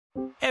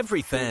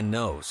Every fan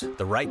knows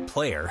the right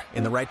player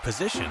in the right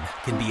position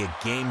can be a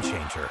game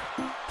changer.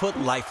 Put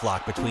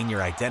LifeLock between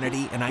your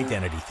identity and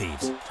identity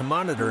thieves to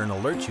monitor and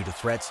alert you to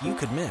threats you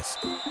could miss.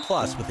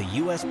 Plus, with a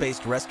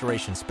U.S.-based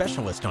restoration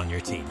specialist on your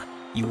team,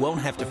 you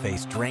won't have to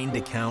face drained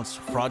accounts,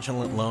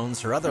 fraudulent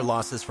loans, or other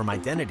losses from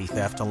identity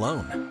theft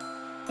alone.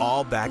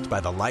 All backed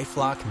by the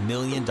LifeLock $1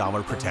 Million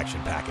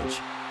Protection Package.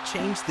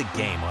 Change the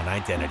game on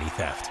identity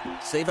theft.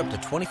 Save up to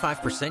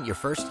 25% your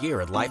first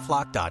year at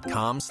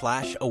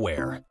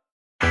LifeLock.com/aware.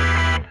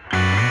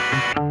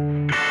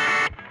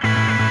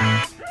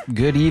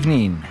 Good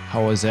evening.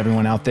 How is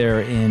everyone out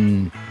there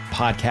in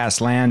podcast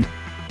land?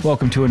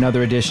 Welcome to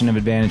another edition of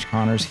Advantage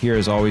Connors. Here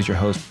is always your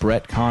host,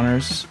 Brett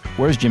Connors.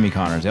 Where's Jimmy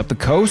Connors? Up the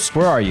coast?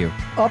 Where are you?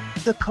 Up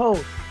the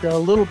coast, a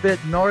little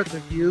bit north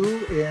of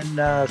you in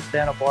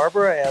Santa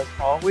Barbara, as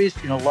always.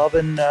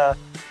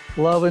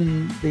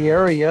 Loving the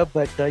area,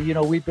 but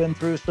we've been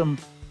through some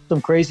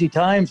crazy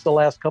times the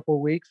last couple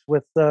of weeks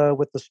with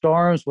the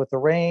storms, with the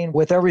rain,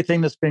 with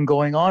everything that's been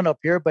going on up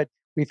here. But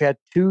we've had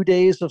 2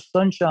 days of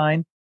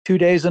sunshine, 2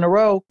 days in a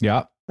row.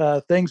 Yeah,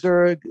 things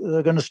are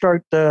going to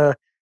start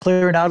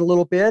clearing out a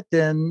little bit,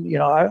 and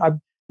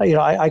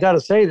I got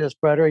to say this,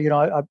 Brett.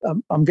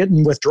 I'm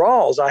getting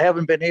withdrawals. I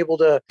haven't been able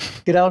to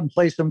get out and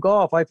play some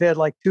golf. I've had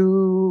like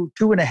two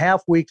and a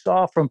half weeks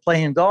off from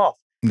playing golf.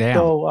 Damn.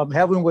 So I'm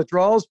having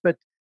withdrawals, but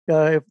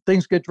if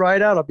things get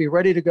dried out, I'll be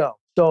ready to go.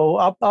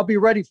 So I'll be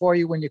ready for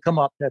you when you come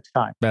up next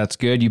time. That's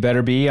good. You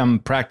better be. I'm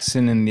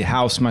practicing in the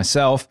house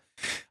myself.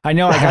 I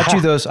know I got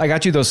you those. I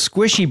got you those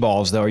squishy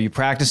balls though. Are you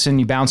practicing?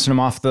 You bouncing them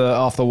off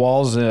the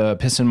walls,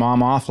 pissing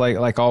mom off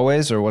like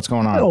always, or what's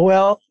going on?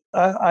 Well,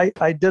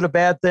 I did a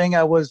bad thing.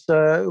 I was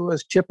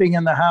chipping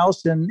in the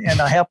house and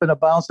I happened to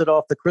bounce it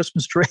off the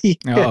Christmas tree.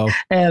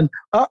 And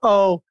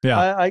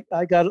yeah.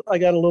 I got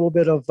a little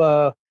bit of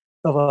a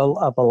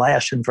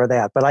lashing for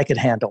that, but I could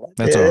handle it.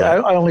 That's all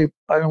right.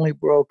 I only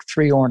broke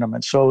 3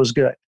 ornaments, so it was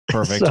good.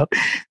 Perfect.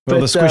 The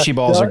squishy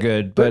balls are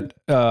good, but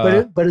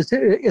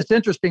it's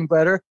interesting,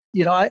 better.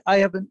 I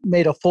haven't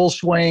made a full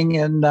swing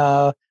in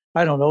 2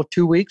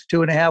 weeks,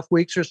 2.5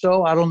 weeks or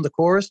so out on the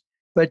course,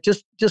 but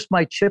just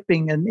my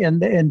chipping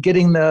and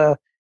getting the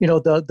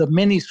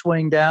mini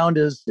swing down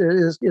is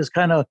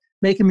kind of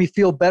making me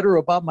feel better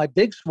about my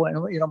big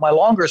swing, my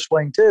longer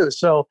swing too.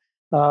 So.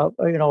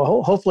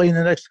 Hopefully in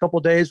the next couple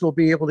of days, we'll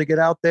be able to get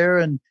out there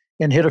and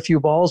hit a few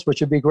balls, which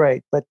would be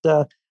great. But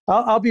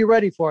I'll be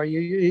ready for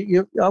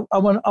you.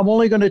 I'm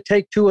only going to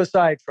take 2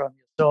 aside from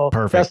you. So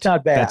perfect. That's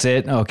not bad. That's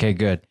it. Okay,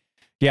 good.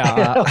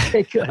 Yeah.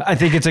 Okay, good. I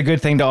think it's a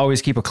good thing to always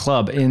keep a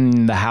club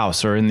in the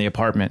house or in the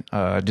apartment,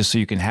 just so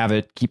you can have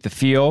it, keep the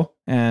feel,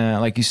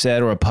 like you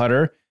said, or a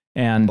putter.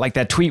 And like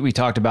that tweet we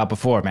talked about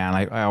before, man,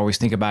 I always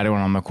think about it when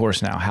I'm on the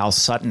course now. Hal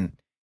Sutton,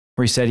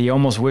 where he said he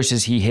almost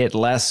wishes he hit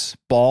less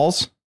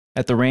balls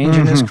at the range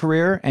in his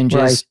career and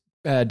just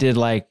did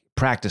like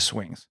practice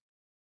swings.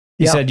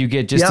 He said you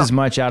get just as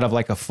much out of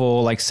like a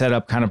full like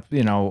setup kind of,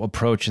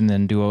 approach and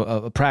then do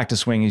a practice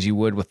swing as you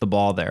would with the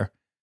ball there.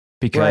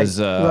 Because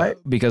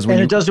because when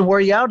it doesn't wear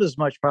you out as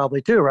much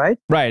probably too, right?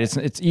 Right.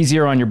 It's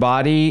easier on your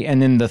body.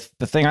 And then the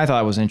thing I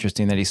thought was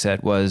interesting that he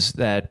said was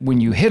that when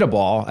you hit a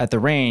ball at the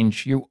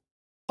range, you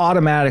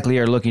automatically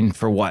are looking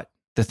for what?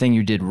 The thing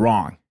you did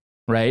wrong,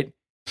 right?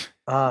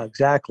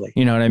 Exactly.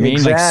 You know what I mean?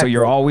 Exactly. Like, so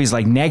you're always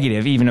like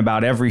negative, even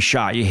about every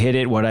shot. You hit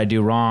it. What did I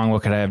do wrong?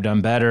 What could I have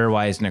done better?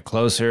 Why isn't it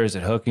closer? Is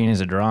it hooking?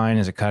 Is it drawing?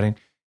 Is it cutting?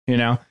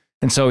 And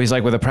so he's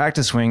like, with a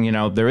practice swing,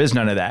 there is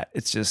none of that.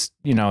 It's just,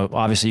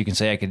 obviously you can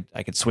say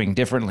I could swing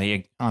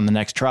differently on the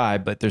next try,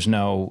 but there's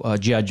no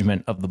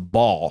judgment of the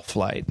ball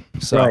flight.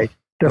 So, right.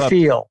 The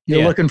feel.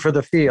 You're looking for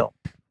the feel.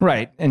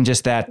 Right. And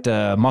just that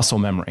muscle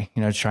memory,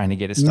 trying to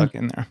get it stuck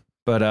in there.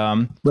 But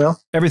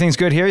everything's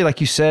good here.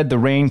 Like you said, the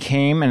rain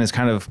came and it's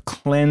kind of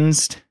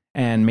cleansed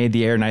and made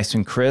the air nice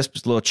and crisp.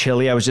 It's a little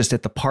chilly. I was just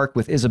at the park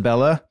with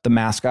Isabella, the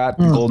mascot,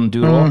 the golden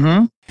doodle.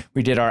 Mm-hmm.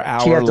 We did our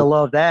hour. She had to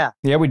love that.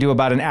 Yeah, we do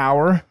about an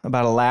hour,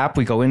 about a lap.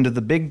 We go into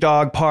the big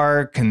dog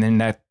park, and then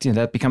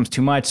that becomes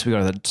too much. So we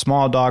go to the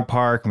small dog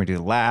park and we do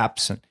the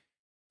laps,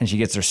 and she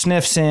gets her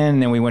sniffs in.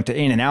 And then we went to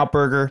In-N-Out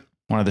Burger,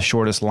 one of the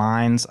shortest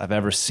lines I've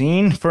ever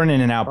seen for an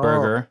In-N-Out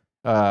Burger.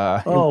 Boy,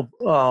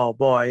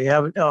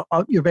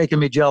 you're making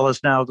me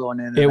jealous now going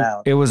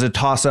In-N-Out. It was a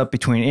toss up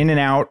between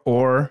In-N-Out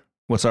or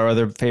what's our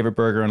other favorite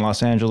burger in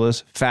Los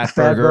Angeles? Fat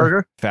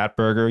Burger. Fat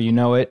Burger, you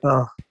know it.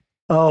 Oh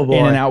boy.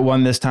 In-N-Out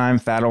won this time.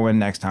 Fat will win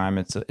next time.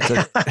 It's a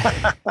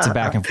it's a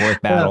back and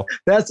forth battle.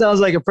 That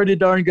sounds like a pretty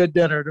darn good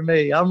dinner to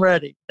me. I'm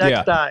ready.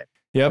 Next time.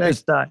 Yep.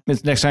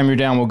 Next time you're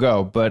down, we'll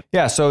go. But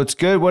yeah, so it's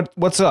good.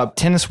 What's up?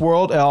 Tennis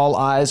world. All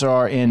eyes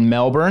are in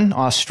Melbourne,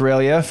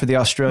 Australia for the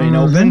Australian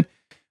Open.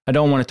 I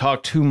don't want to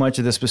talk too much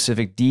of the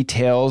specific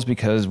details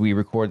because we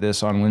record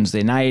this on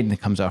Wednesday night and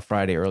it comes out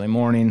Friday early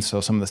morning.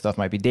 So some of the stuff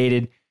might be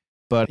dated.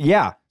 But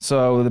yeah,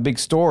 so the big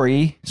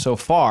story so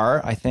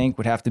far, I think,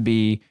 would have to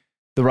be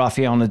the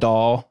Rafael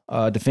Nadal,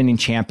 defending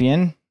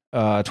champion,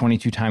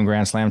 22-time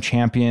Grand Slam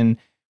champion,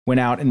 went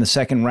out in the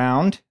second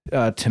round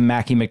to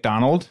Mackie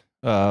McDonald,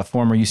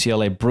 former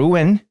UCLA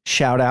Bruin.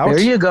 Shout out. There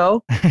you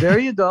go. There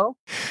you go.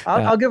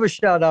 I'll give a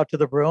shout out to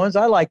the Bruins.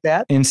 I like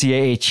that.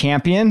 NCAA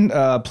champion,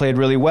 played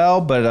really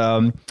well, but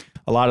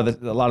a lot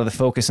of the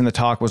focus in the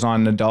talk was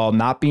on Nadal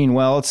not being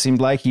well. It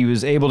seemed like he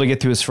was able to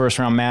get through his first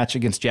round match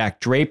against Jack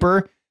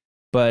Draper,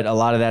 but a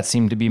lot of that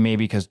seemed to be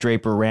maybe because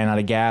Draper ran out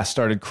of gas,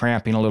 started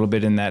cramping a little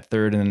bit in that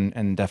third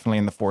and definitely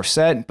in the fourth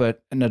set,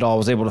 but Nadal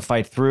was able to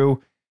fight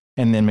through.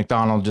 And then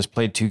McDonald just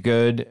played too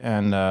good,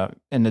 and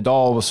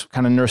Nadal was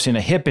kind of nursing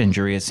a hip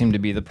injury. It seemed to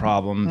be the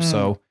problem.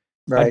 So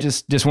right. I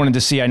just wanted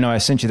to see. I know I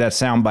sent you that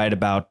soundbite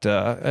about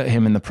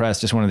him in the press.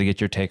 Just wanted to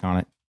get your take on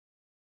it.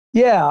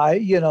 Yeah,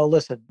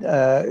 listen,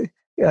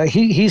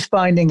 he's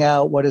finding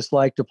out what it's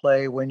like to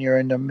play when you're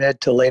in the mid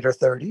to later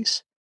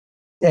 30s,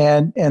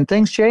 and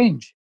things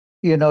change.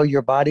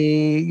 Your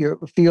body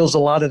feels a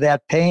lot of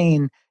that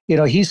pain.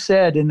 He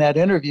said in that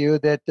interview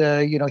that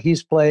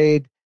he's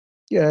played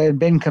and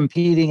been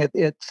competing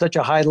at such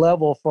a high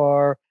level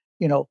for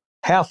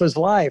half his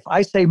life.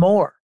 I say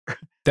more.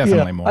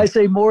 Definitely more. I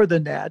say more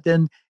than that,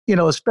 and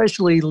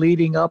especially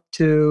leading up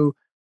to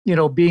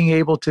being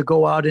able to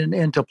go out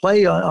and to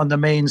play on the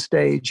main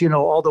stage.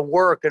 All the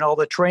work and all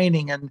the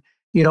training and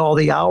all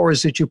the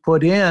hours that you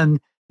put in.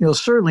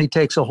 Certainly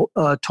takes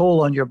a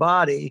toll on your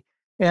body.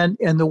 And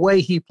the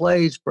way he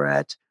plays,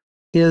 Brett,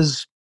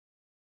 his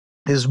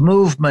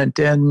movement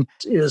and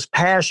his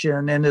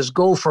passion and his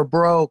go for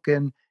broke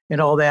and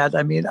all that.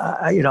 I mean,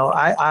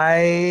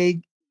 I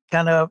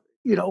kind of,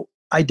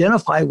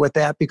 identify with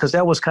that because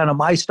that was kind of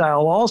my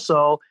style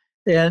also.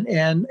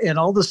 And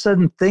all of a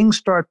sudden things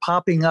start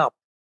popping up,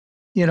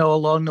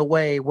 along the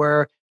way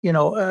where,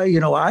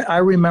 I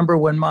remember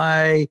when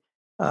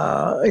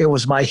it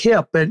was my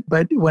hip,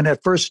 but when it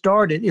first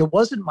started, it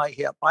wasn't my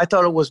hip. I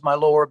thought it was my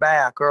lower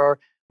back or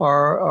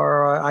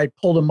I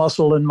pulled a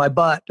muscle in my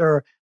butt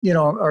or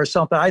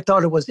something. I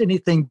thought it was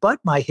anything but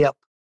my hip.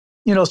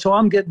 So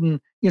I'm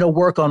getting,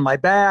 work on my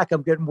back.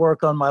 I'm getting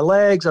work on my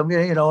legs. I'm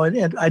getting,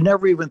 and I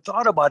never even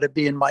thought about it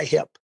being my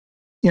hip,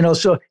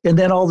 so, and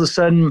then all of a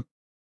sudden,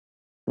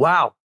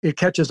 wow, it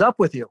catches up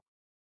with you.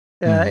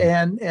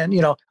 And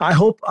I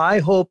hope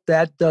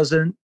that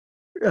doesn't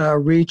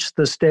reach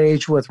the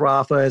stage with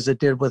Rafa as it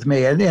did with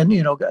me. And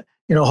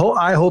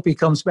I hope he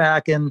comes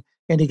back and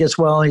he gets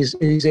well and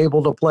he's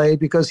able to play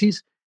because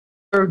he's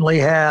certainly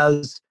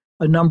has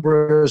a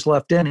number of years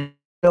left in him.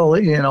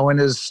 In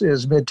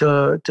his mid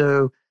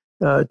to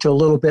a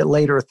little bit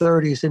later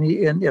 30s,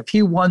 and if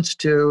he wants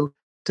to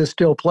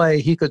still play,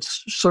 he could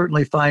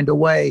certainly find a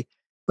way.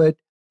 But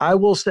I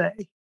will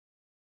say,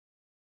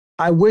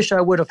 I wish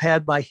I would have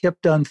had my hip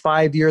done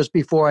 5 years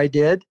before I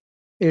did.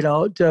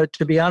 To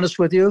be honest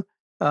with you,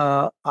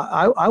 I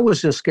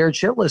was just scared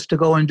shitless to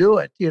go and do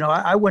it.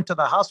 I went to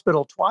the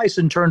hospital twice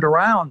and turned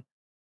around,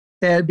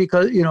 and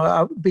because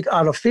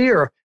out of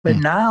fear. But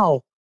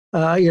now.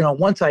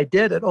 Once I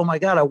did it, oh my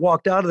God, I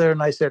walked out of there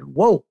and I said,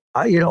 whoa,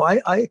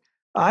 I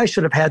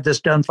should have had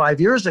this done 5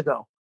 years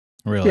ago.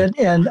 Really?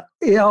 And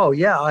oh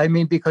yeah, I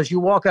mean, because you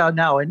walk out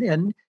now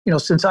and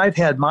since I've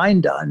had mine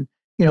done,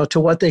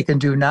 to what they can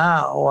do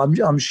now,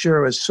 I'm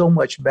sure is so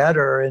much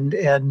better.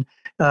 And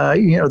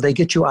they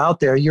get you out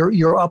there,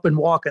 you're up and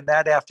walking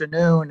that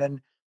afternoon.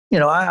 And,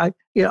 I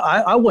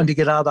wanted to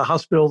get out of the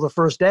hospital the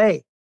first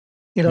day,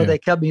 they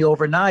kept me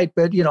overnight,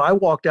 but I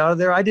walked out of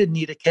there. I didn't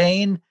need a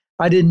cane.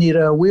 I didn't need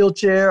a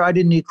wheelchair. I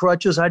didn't need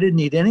crutches. I didn't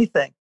need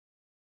anything,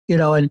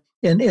 but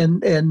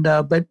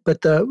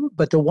the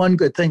one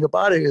good thing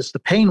about it is the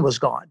pain was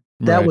gone.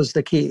 That was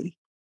the key.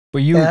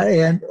 But you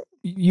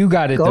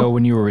got it though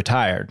when you were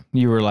retired.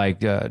 You were like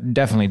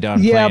definitely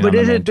done. Yeah, but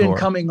it had tour. been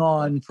coming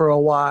on for a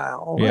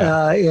while.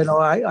 Yeah.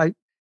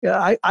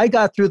 I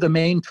got through the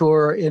main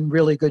tour in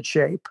really good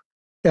shape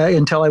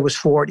until I was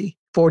 41.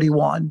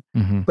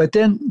 Mm-hmm. But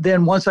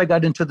then once I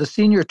got into the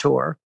senior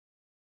tour,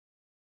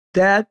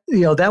 that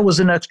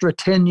was an extra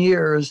 10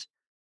 years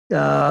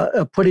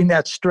putting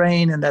that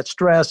strain and that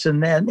stress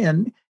and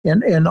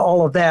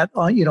all of that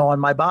on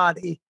my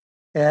body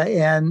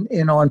and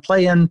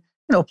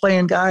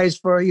playing guys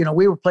for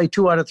we would play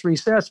 2 out of 3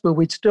 sets, but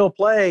we'd still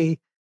play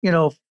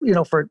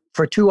for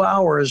 2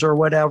 hours or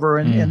whatever,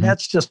 and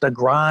that's just a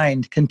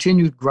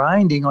continued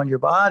grinding on your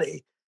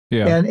body.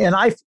 Yeah. And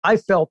I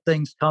felt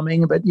things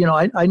coming, but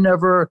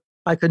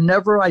I could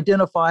never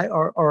identify,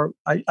 or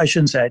I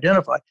shouldn't say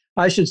identify.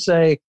 I should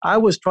say I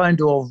was trying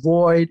to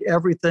avoid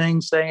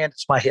everything, saying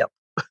it's my hip.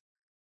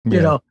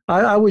 Yeah.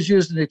 I was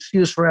using an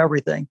excuse for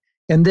everything.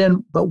 And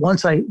then, but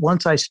once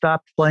I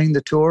stopped playing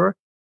the tour,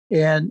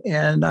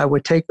 and I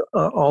would take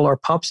all our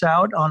pups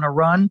out on a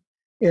run,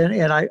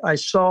 and I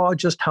saw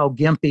just how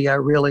gimpy I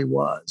really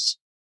was.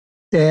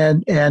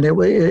 And it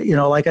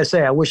like I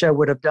say, I wish I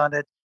would have done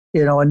it,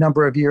 a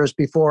number of years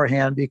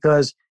beforehand,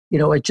 because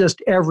it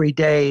just every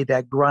day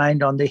that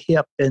grind on the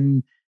hip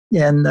and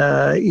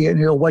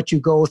what you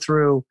go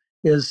through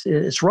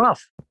it's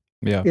rough.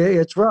 Yeah,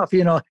 it's rough,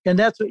 and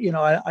that's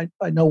I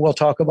know we'll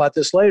talk about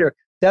this later.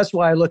 That's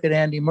why I look at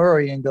Andy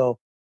Murray and go,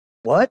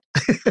 what?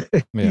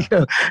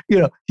 Yeah.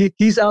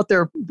 He's out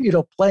there,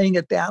 playing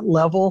at that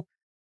level.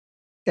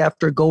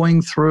 after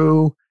going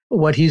through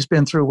what he's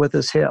been through with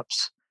his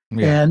hips.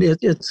 Yeah. And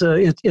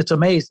it's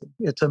amazing.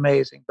 It's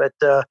amazing. But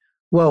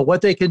well,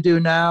 what they can do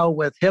now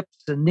with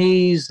hips and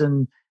knees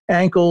and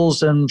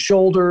ankles and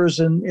shoulders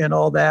and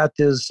all that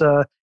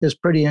is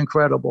pretty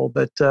incredible.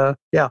 But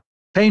yeah,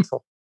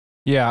 painful.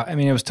 Yeah, I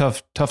mean, it was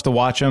tough to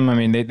watch him. I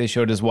mean, they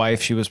showed his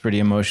wife; she was pretty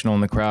emotional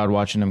in the crowd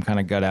watching him kind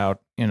of gut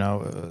out,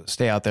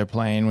 stay out there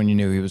playing when you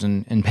knew he was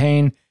in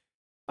pain.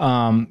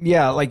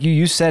 Yeah, like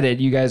you said it.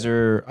 You guys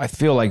are, I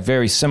feel like,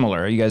 very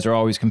similar. You guys are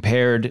always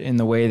compared in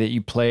the way that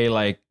you play.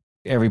 Like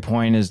every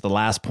point is the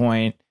last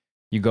point.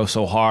 You go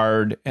so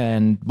hard,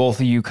 and both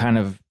of you kind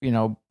of,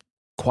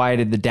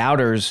 quieted the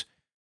doubters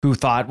who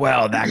thought,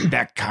 well,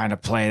 that kind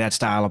of play, that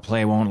style of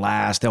play won't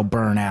last. They'll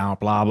burn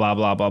out. Blah blah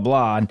blah blah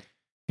blah. And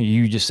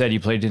you just said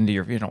you played into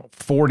your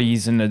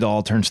 40s, and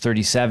Nadal turns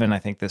 37, I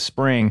think, this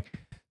spring.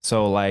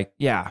 So like,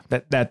 yeah,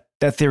 that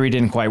theory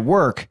didn't quite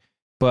work.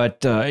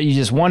 But you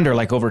just wonder,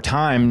 like, over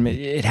time,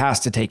 it has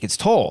to take its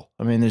toll.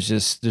 I mean,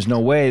 there's no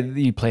way that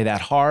you play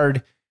that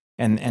hard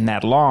and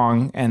that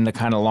long and the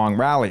kind of long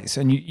rallies.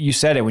 And you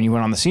said it when you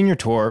went on the senior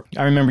tour.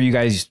 I remember you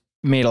guys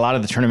made a lot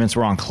of the tournaments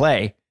were on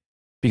clay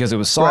because it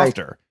was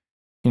softer,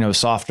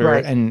 softer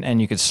Right.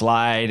 and you could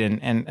slide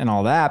and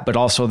all that. But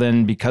also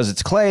then because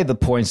it's clay, the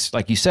points,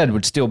 like you said,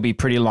 would still be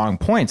pretty long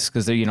points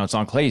because, it's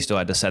on clay. You still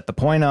had to set the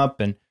point up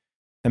and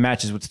the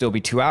matches would still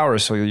be 2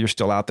 hours. So you're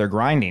still out there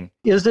grinding.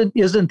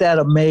 Isn't that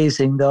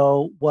amazing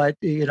though? What,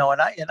 and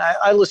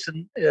I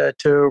listen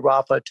to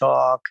Rafa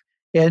talk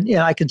and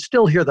I can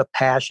still hear the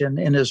passion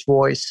in his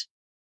voice.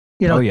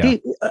 Oh, yeah.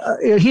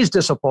 He's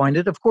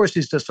disappointed. Of course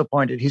he's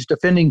disappointed. He's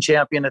defending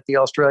champion at the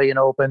Australian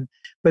Open,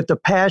 but the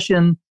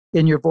passion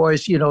in your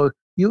voice, you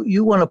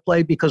want to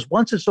play because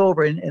once it's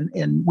over,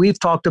 and we've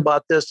talked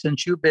about this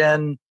since you've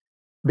been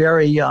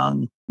very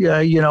young,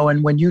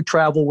 and when you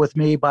travel with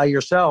me by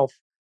yourself,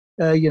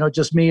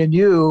 just me and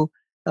you,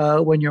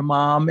 when your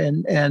mom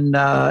and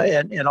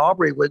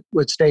Aubrey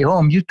would stay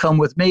home, you'd come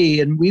with me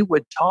and we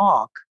would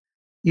talk,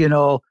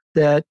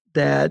 that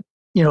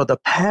the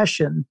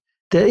passion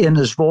in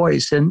his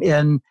voice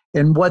and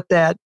what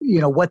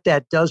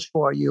that does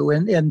for you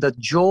and the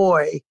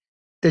joy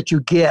that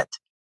you get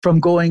from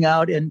going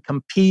out and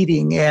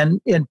competing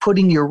and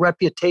putting your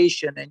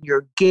reputation and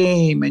your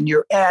game and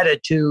your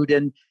attitude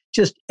and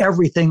just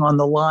everything on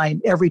the line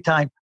every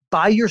time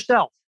by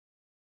yourself.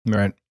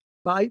 Right.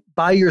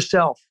 By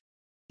yourself.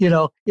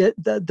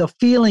 The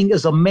feeling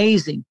is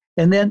amazing.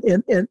 And then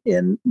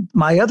and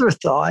my other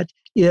thought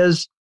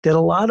is that a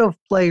lot of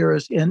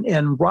players,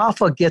 and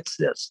Rafa gets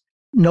this,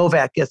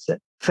 Novak gets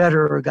it,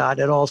 Federer got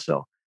it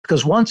also,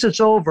 because once it's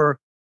over,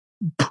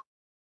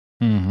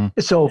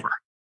 it's over.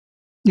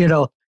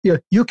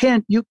 You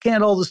can't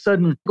all of a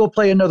sudden go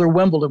play another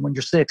Wimbledon when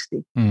you're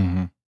 60.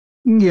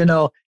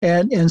 Mm-hmm.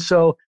 And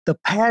so the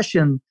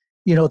passion,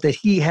 that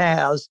he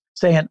has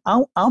saying,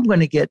 I'm going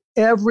to get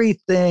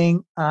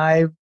everything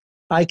I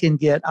can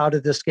get out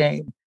of this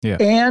game. Yeah.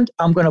 And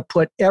I'm going to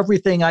put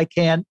everything I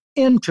can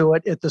into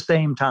it at the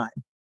same time,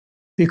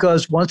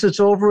 because once it's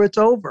over, it's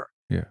over.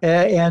 Yeah.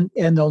 And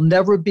there'll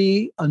never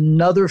be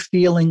another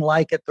feeling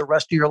like it the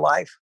rest of your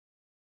life.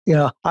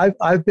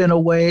 I've been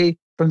away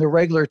from the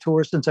regular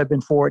tour since I've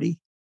been 40,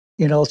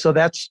 so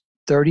that's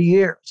 30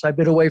 years. I've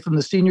been away from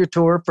the senior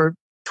tour for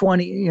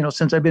 20,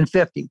 since I've been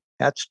 50.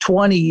 That's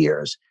 20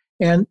 years.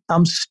 And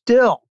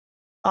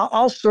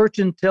I'll search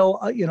until,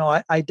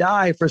 I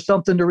die for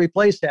something to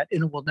replace that.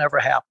 And it will never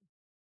happen.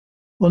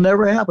 Will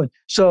never happen.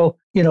 So,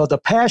 the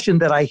passion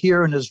that I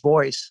hear in his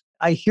voice,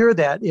 I hear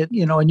that,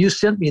 and you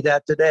sent me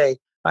that today.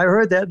 I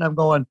heard that and I'm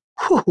going,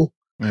 whew,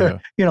 Yeah.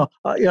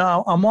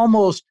 I'm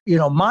almost,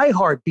 my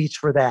heart beats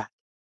for that.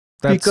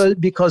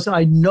 Because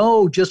I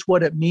know just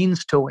what it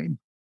means to him.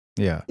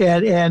 Yeah.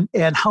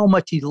 And how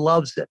much he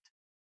loves it.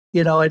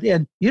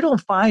 And you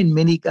don't find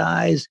many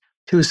guys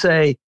who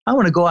say, I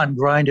want to go out and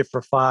grind it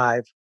for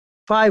 5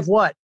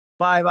 what?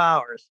 5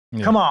 hours.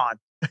 Yeah. Come on.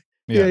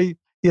 Yeah.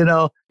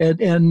 To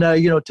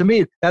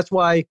me, that's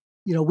why,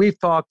 we've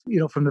talked,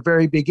 from the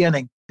very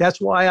beginning. That's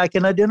why I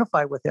can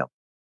identify with him.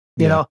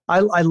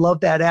 I love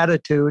that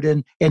attitude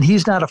and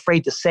he's not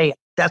afraid to say it.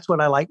 That's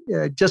what I like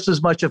just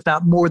as much, if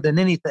not more than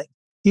anything.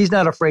 He's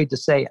not afraid to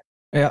say it.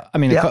 Yeah. I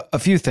mean, a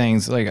few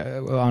things like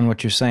on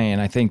what you're saying.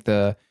 I think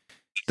the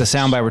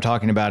soundbite we're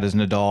talking about is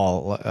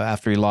Nadal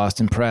after he lost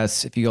in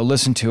press. If you go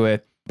listen to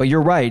it, but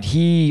you're right.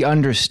 He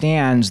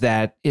understands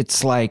that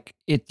it's like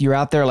you're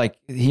out there. Like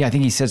I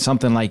think he said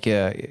something like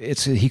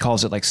he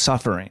calls it like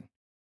suffering,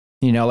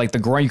 like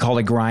you call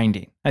it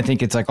grinding. I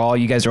think it's like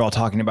you guys are all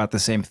talking about the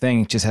same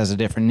thing. It just has a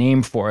different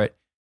name for it.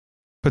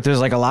 But there's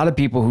like a lot of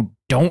people who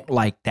don't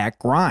like that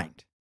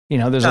grind.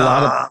 There's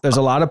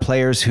a lot of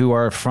players who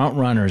are front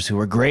runners who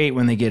are great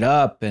when they get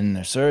up and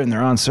they're serving,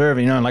 they're on serve,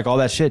 and like all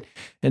that shit.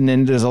 And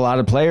then there's a lot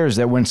of players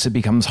that once it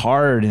becomes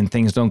hard and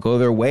things don't go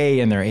their way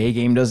and their A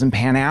game doesn't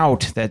pan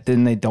out, that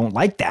then they don't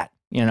like that,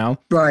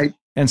 Right.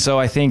 And so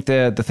I think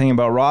the thing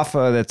about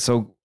Rafa that's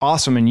so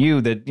awesome in you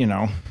that,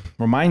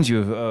 reminds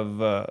you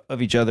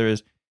of each other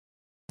is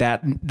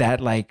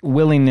that like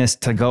willingness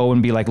to go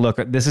and be like, look,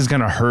 this is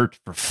going to hurt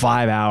for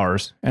 5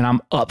 hours and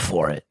I'm up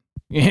for it,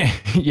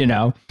 you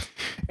know?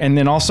 And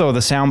then also the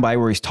soundbite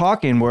where he's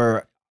talking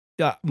where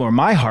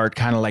my heart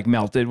kind of like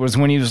melted was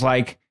when he was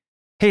like,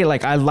 hey,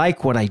 like, I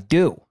like what I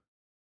do,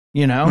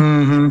 you know?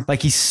 Mm-hmm.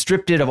 Like he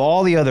stripped it of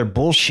all the other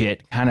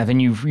bullshit kind of, and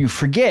you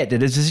forget that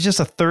this is just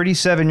a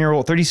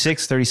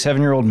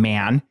 37-year-old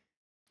man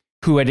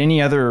who at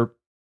any other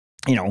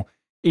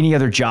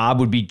job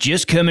would be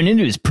just coming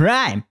into his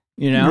prime.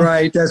 You know?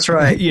 Right. That's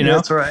right. You know?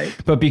 That's right.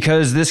 But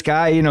because this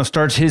guy, you know,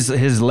 starts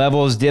his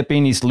level is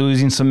dipping, he's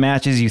losing some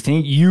matches.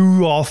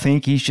 You all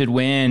think he should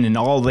win, and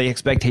all the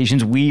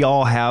expectations we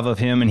all have of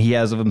him and he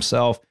has of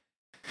himself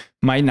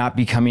might not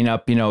be coming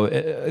up, you know,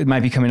 it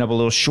might be coming up a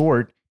little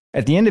short.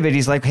 At the end of it,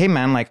 he's like, hey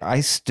man, like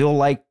I still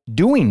like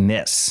doing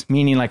this,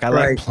 meaning like I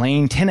like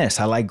playing tennis.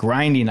 I like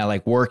grinding. I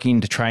like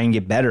working to try and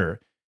get better,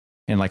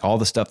 and like all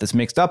the stuff that's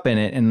mixed up in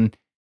it. And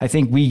I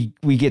think we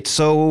get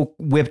so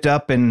whipped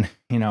up and,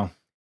 you know,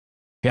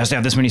 he has to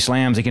have this many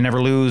slams. He can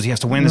never lose. He has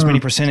to win this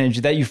many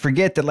percentage, that you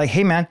forget that like,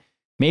 hey man,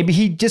 maybe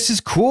he just is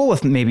cool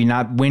with maybe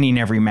not winning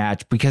every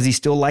match because he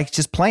still likes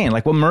just playing,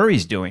 like what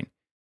Murray's doing.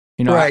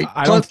 You know, right.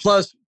 I don't.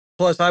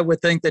 Plus, I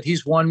would think that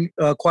he's won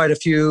quite a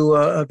few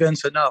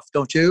events enough,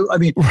 don't you? I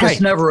mean, it's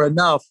never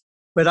enough,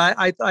 but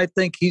I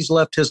think he's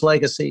left his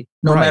legacy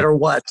no matter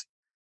what.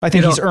 I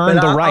think he's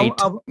earned the right.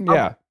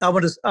 I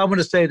want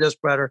to say this,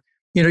 brother.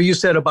 You know, you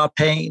said about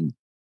pain.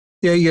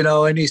 Yeah, you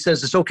know, and he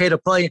says it's okay to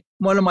play.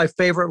 One of my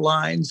favorite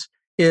lines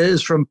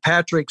is from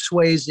Patrick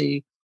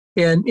Swayze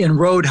in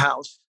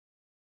Roadhouse.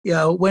 You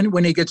know,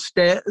 when he gets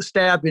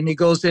stabbed and he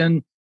goes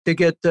in to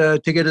get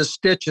his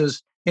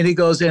stitches, and he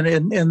goes in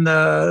and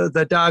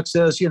the doc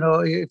says, you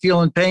know, you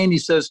feel in pain. He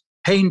says,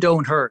 pain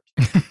don't hurt.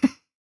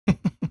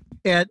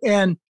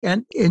 and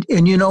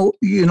you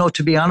know,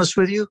 to be honest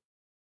with you,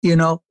 you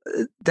know,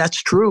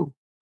 that's true.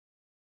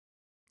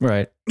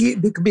 Right.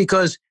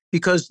 Because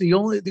the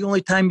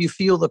only time you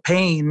feel the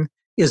pain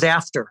is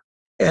after.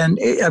 And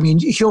I mean,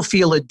 he'll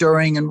feel it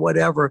during and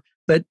whatever,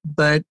 but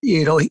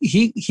you know,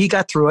 he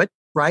got through it,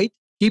 right?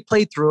 He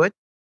played through it.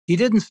 He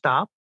didn't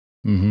stop.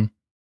 Mm-hmm.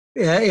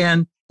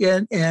 And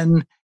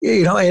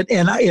you know,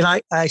 and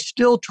I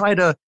still try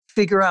to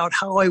figure out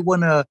how I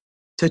want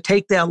to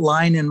take that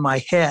line in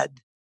my head,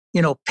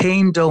 you know,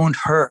 pain don't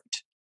hurt.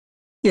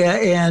 Yeah.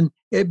 And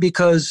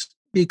because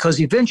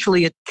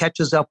eventually it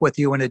catches up with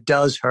you and it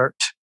does hurt.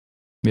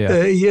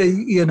 Yeah.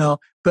 You know,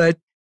 but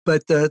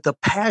the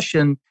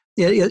passion,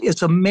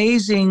 it's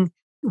amazing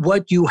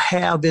what you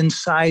have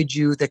inside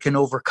you that can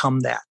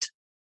overcome that.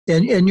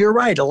 And you're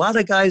right. A lot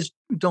of guys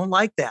don't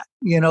like that.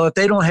 You know, if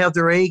they don't have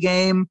their A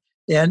game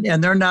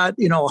and they're not,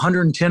 you know,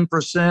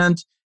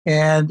 110%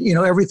 and, you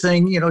know,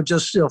 everything, you know,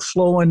 just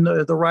flowing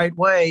the right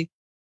way,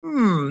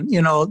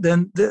 you know,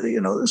 then,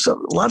 you know,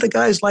 so a lot of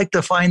guys like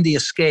to find the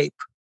escape.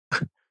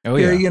 Oh,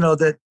 yeah. You know,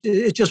 that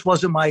it just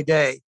wasn't my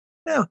day.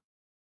 Yeah.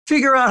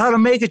 Figure out how to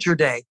make it your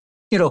day.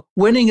 You know,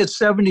 winning at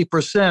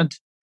 70%,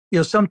 you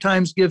know,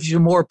 sometimes gives you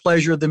more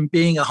pleasure than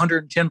being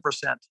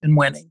 110% in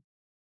winning.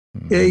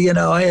 Mm-hmm. You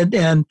know,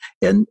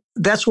 and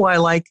that's why I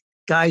like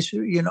guys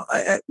who, you know,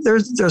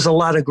 there's a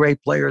lot of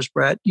great players,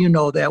 Brett. You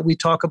know that. We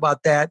talk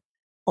about that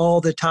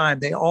all the time.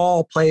 They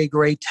all play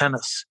great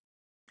tennis.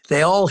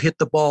 They all hit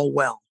the ball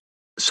well.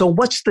 So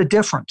what's the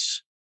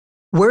difference?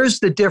 Where's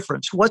the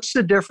difference? What's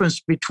the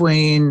difference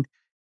between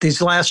these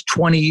last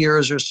 20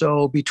 years or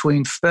so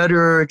between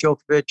Federer,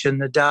 Djokovic,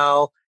 and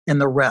Nadal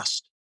and the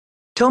rest?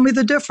 Tell me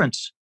the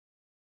difference.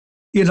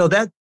 You know,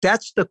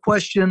 that's the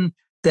question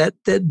that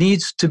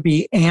needs to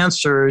be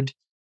answered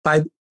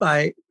by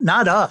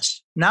not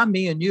us, not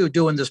me and you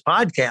doing this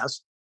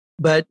podcast,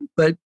 but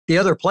the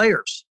other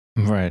players.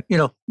 Right. You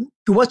know,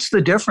 what's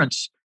the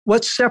difference?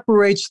 What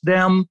separates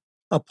them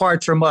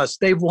apart from us?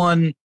 They've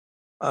won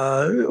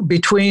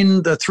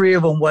between the three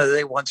of them, whether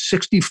they won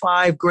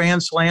 65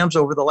 Grand Slams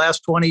over the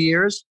last 20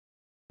 years.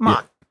 Come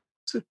on.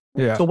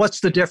 Yeah. So what's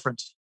the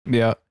difference?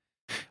 Yeah.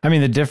 I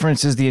mean, the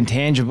difference is the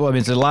intangible. I mean,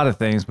 it's a lot of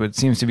things, but it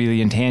seems to be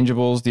the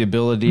intangibles, the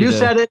ability You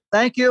said it.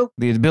 Thank you.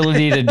 The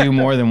ability to do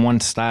more than one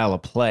style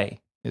of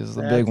play is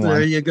the big one.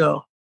 There you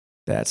go.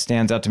 That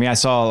stands out to me. I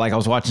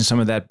was watching some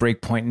of that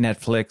Breakpoint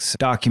Netflix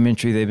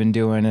documentary they've been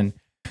doing, and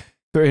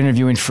they're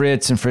interviewing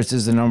Fritz, and Fritz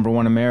is the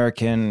 #1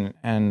 American,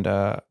 and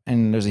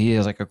he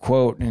has like a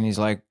quote, and he's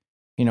like,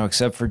 you know,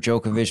 except for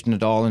Djokovic,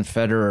 Nadal, and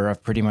Federer,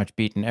 I've pretty much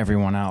beaten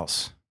everyone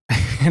else.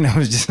 And it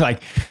was just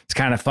like, it's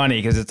kind of funny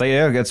because it's like,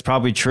 yeah, that's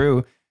probably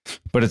true,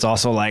 but it's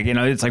also like, you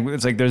know, it's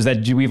like there's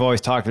that, we've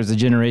always talked, there's a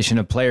generation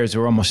of players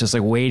who are almost just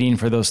like waiting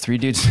for those three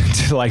dudes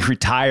to like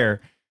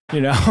retire, you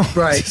know,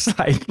 right?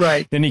 Like,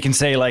 right. Then he can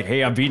say like,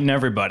 hey, I've beaten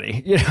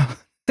everybody, you know.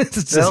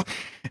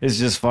 It's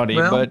just funny,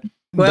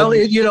 Well,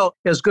 you know,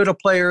 as good a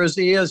player as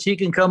he is, he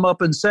can come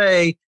up and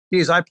say,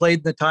 geez, I played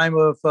in the time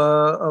of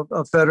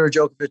Federer,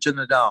 Djokovic, and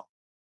Nadal.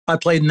 I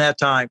played in that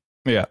time.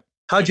 Yeah.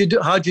 How'd you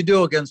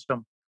do against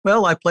them?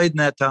 Well, I played in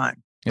that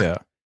time. Yeah.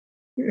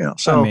 You know,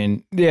 so I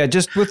mean, yeah,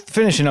 just with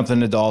finishing up the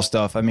Nadal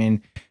stuff, I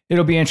mean,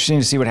 it'll be interesting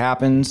to see what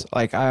happens.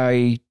 Like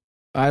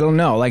I don't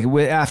know. Like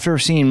after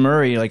seeing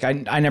Murray, like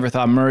I never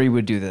thought Murray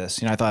would do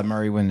this. I thought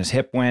Murray, when his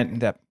hip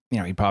went, that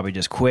he'd probably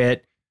just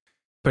quit.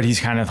 But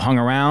he's kind of hung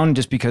around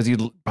just because he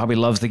probably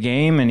loves the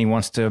game and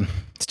he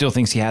still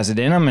thinks he has it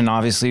in him. And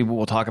obviously,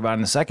 we'll talk about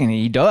in a second,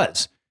 he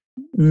does.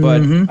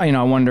 But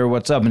I wonder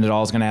what's up. And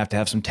Nadal's going to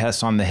have some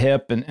tests on the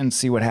hip and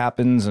see what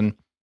happens and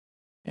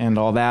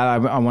all that.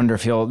 I wonder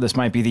if this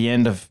might be the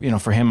end of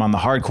for him on the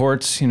hard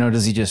courts.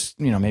 Does he just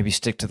maybe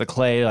stick to the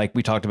clay like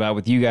we talked about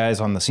with you guys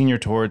on the senior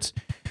tours?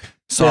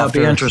 Softer,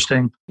 it'll be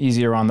interesting.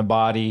 Easier on the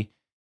body.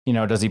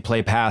 Does he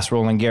play past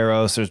Roland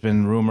Garros? There's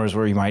been rumors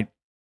where he might.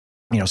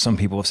 Some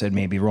people have said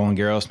maybe Roland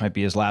Garros might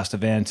be his last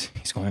event.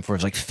 He's going for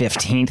his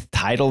 15th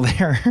title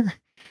there.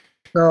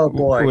 Oh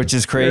boy, which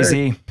is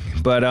crazy.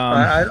 But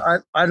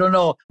I don't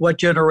know what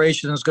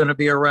generation is going to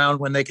be around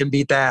when they can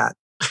beat that.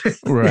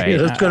 Right.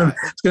 It's going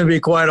to be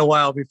quite a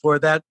while before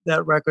that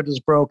record is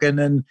broken.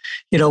 And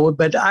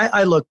but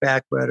I look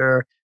back, Brett,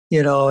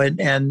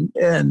 and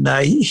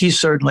he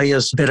certainly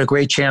has been a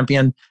great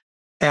champion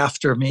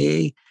after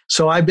me.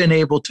 So I've been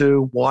able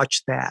to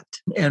watch that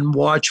and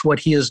watch what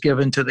he has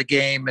given to the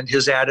game and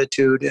his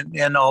attitude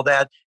and all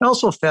that. And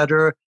also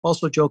Federer,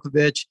 also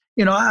Djokovic.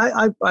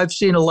 I've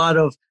seen a lot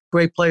of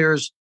great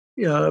players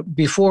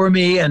before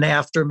me and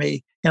after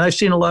me. And I've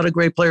seen a lot of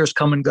great players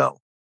come and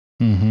go.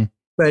 Mm-hmm.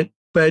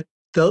 But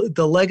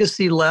the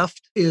legacy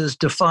left is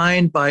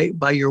defined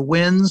by your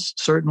wins,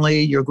 certainly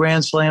your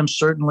Grand Slams,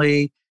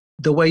 certainly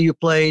the way you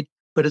played,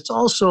 but it's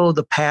also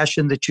the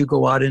passion that you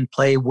go out and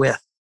play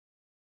with.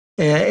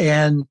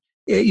 And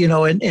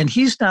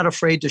he's not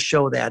afraid to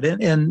show that.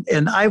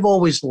 And I've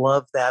always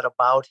loved that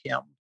about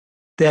him,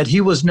 that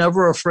he was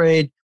never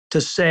afraid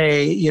to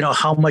say,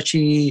 how much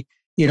he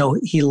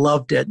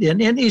loved it.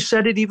 And he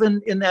said it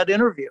even in that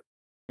interview.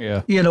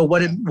 Yeah.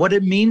 What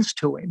it means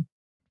to him.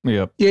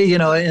 Yeah.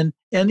 And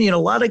a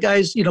lot of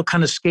guys,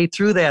 kind of skate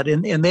through that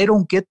and they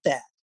don't get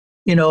that,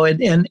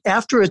 and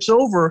after it's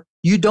over,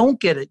 you don't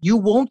get it. You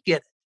won't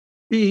get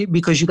it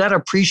because you got to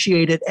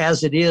appreciate it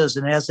as it is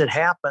and as it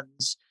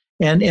happens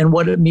and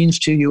what it means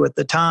to you at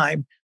the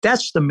time.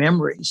 That's the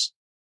memories.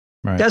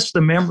 Right. That's the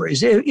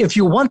memories. If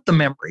you want the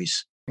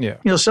memories,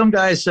 some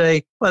guys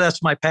say, well,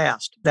 that's my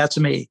past. That's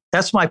me.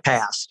 That's my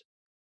past.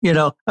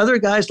 Other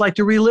guys like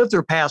to relive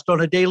their past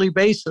on a daily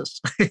basis,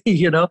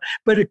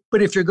 but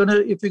if you're going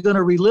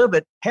to relive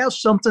it, have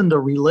something to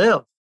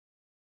relive,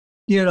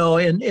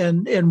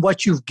 and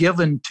what you've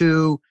given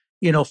to,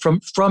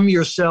 from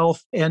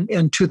yourself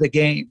and to the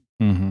game.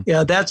 Mm-hmm.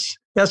 Yeah. That's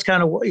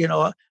kind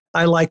of,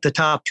 I like the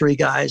top three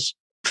guys,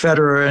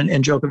 Federer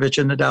and Djokovic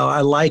and Nadal.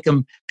 I like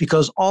them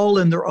because all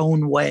in their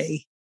own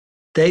way,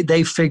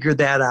 they figured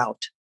that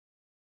out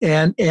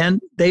and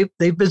they've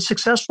been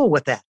successful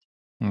with that.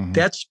 Mm-hmm.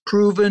 That's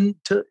proven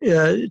to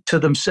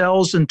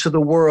themselves and to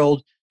the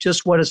world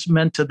just what it's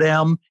meant to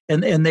them,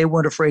 and they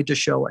weren't afraid to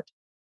show it.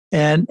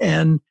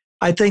 And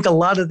I think a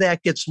lot of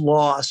that gets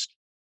lost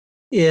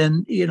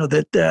in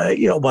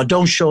well,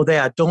 don't show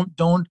that.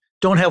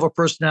 Don't have a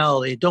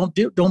personality. Don't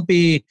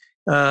be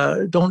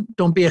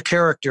a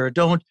character.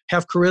 Don't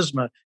have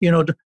charisma.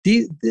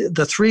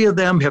 The three of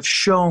them have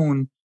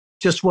shown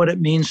just what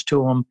it means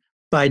to them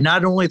by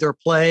not only their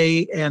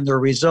play and their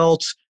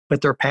results, but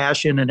their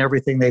passion and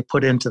everything they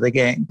put into the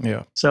game.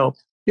 Yeah. So,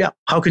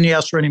 how can you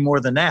ask for any more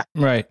than that?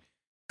 Right.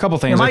 Couple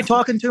things. Am I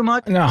talking too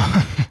much? No,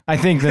 I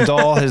think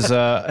Nadal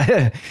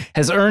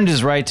has earned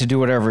his right to do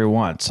whatever he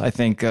wants. I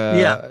think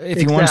if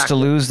he wants to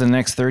lose the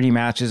next 30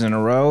 matches in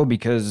a row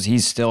because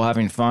he's still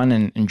having fun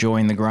and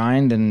enjoying the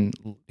grind, and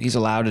he's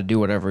allowed to do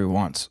whatever he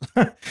wants.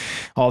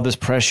 All this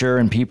pressure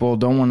and people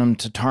don't want him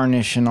to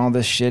tarnish and all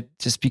this shit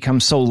just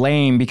becomes so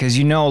lame because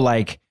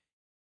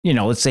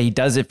let's say he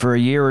does it for a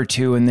year or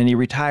two and then he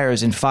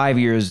retires. In 5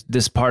 years,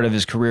 this part of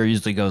his career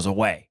usually goes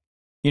away.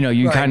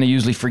 You kind of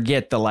usually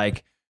forget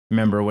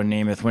remember when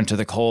Namath went to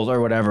the Cold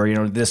or whatever,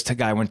 this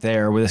guy went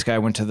there, or this guy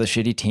went to the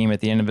shitty team at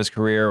the end of his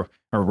career,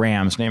 or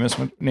Rams.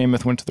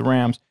 Namath went to the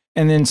Rams.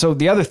 And then, so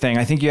the other thing,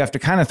 I think you have to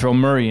kind of throw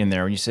Murray in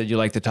there. When you said you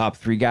like the top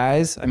three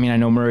guys, I mean, I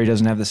know Murray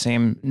doesn't have the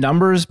same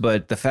numbers,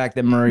 but the fact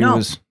that Murray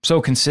was so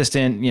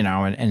consistent,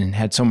 and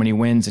had so many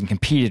wins and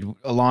competed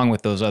along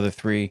with those other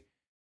three,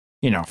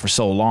 for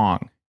so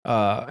long.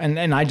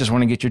 And I just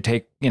want to get your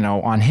take,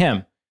 on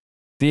him.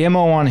 The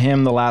MO on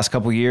him the last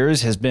couple of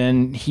years has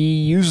been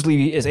he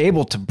usually is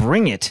able to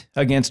bring it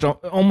against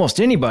almost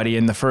anybody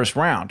in the first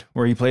round,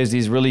 where he plays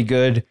these really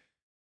good,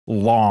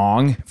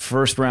 long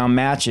first round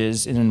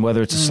matches, and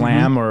whether it's a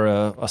slam or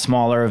a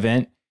smaller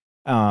event,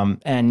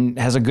 and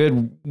has a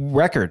good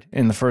record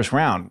in the first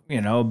round,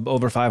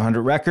 over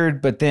 500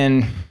 record. But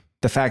then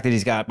the fact that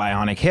he's got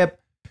bionic hip,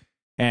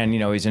 and,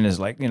 he's in his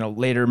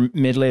later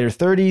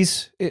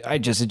 30s. It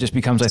just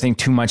becomes, I think,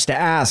 too much to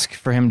ask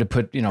for him to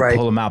put,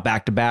 pull him out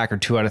back to back or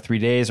 2 out of 3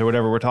 days or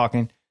whatever we're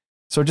talking.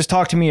 So just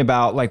talk to me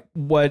about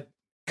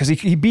because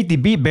he beat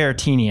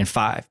Berrettini in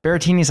 5.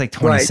 Berrettini's like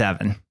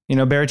 27. Right.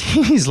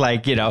 Berrettini's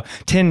like,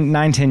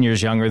 10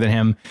 years younger than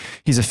him.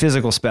 He's a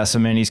physical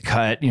specimen. He's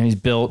cut, he's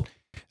built.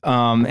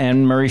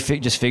 And Murray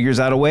just figures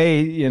out a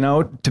way,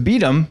 to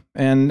beat him.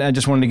 And I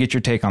just wanted to get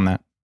your take on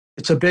that.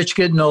 It's a bitch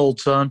getting old,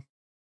 son.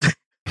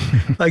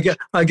 I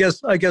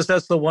guess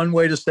that's the one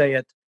way to say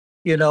it,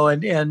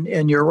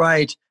 and you're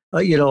right. A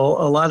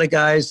lot of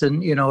guys,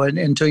 and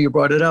until you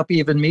brought it up,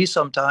 even me,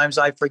 sometimes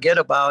I forget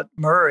about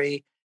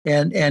Murray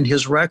and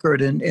his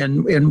record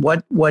and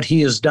what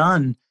he has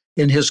done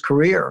in his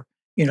career.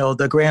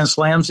 The Grand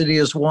Slams that he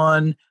has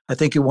won. I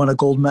think he won a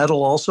gold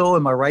medal also.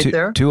 Am I right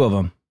there? Two of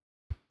them.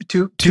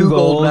 Two golds,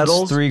 gold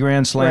medals, 3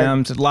 Grand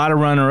Slams, right. A lot of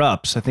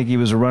runner-ups. I think he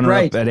was a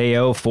runner-up at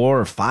AO 4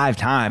 or 5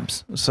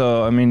 times.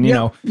 So, I mean,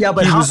 Yeah,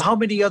 but how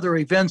many other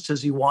events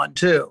has he won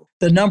too?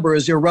 The number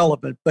is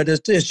irrelevant, but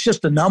it's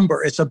just a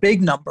number. It's a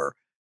big number.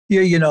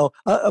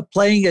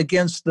 Playing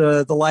against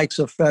the likes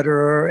of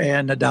Federer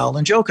and Nadal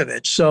and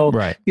Djokovic. So,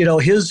 right.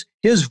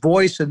 His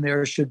voice in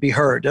there should be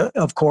heard,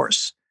 of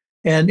course.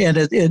 And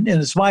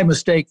it's my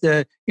mistake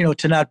to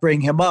not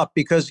bring him up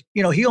because,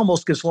 he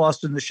almost gets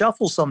lost in the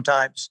shuffle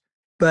sometimes.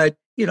 But,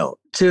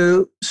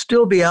 to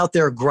still be out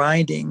there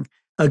grinding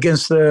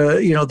against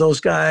those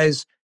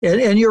guys.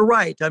 And you're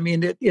right. I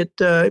mean,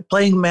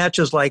 playing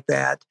matches like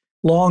that,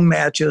 long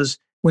matches,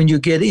 when you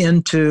get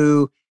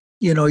into,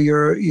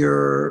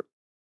 your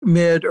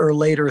mid or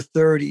later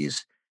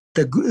 30s,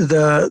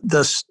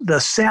 the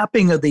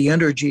sapping of the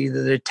energy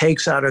that it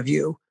takes out of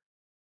you,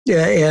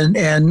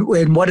 and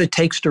what it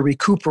takes to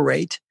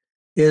recuperate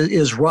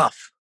is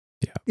rough.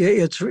 Yeah.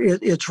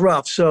 It's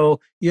rough. So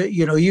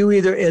you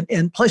either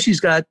and plus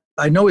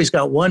I know he's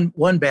got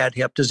one bad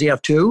hip. Does he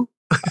have 2?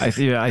 I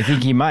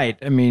think he might.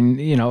 I mean,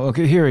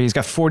 okay, here he's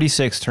got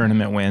 46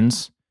 tournament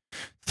wins,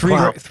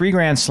 3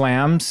 Grand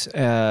Slams,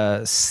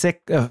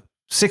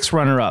 6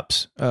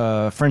 runner-ups.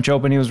 French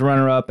Open he was a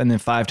runner-up, and then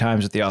 5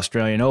 times at the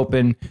Australian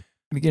Open.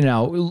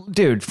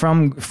 Dude,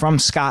 from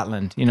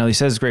Scotland. He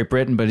says Great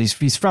Britain, but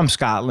he's from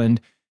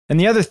Scotland. And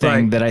the other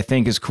thing that I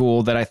think is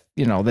cool they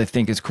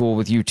think is cool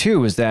with you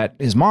too is that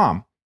his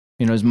mom.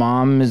 His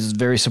mom is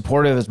very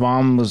supportive. His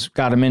mom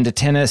got him into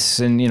tennis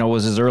and,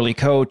 was his early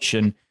coach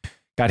and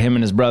got him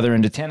and his brother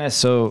into tennis.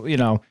 So,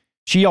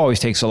 she always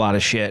takes a lot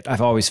of shit.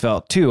 I've always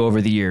felt too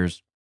over the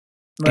years,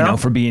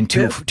 for being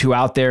too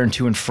out there and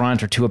too in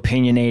front or too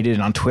opinionated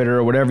and on Twitter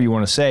or whatever you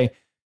want to say.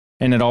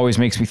 And it always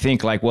makes me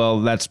think like, well,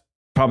 that's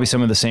probably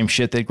some of the same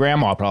shit that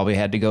grandma probably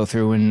had to go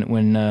through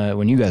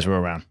when you guys were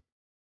around.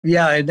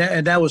 Yeah,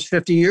 and that was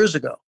 50 years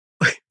ago.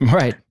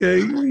 Right.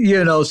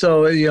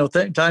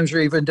 So times were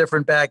even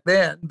different back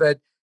then.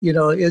 But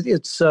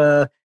it's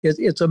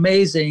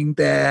amazing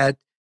that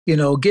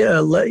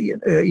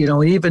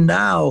even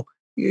now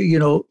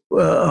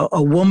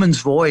a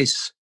woman's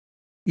voice,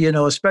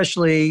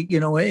 especially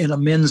in a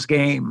men's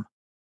game.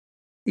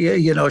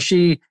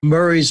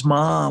 Murray's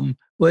mom,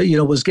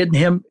 was getting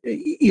him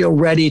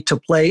ready to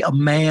play a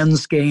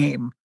man's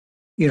game.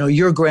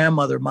 Your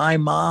grandmother, my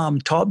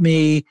mom, taught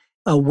me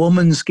a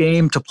woman's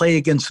game to play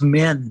against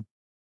men.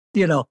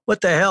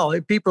 What the hell?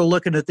 People are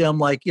looking at them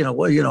like, have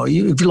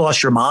you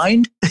lost your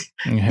mind?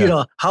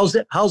 Yeah. How's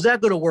that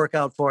going to work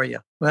out for you?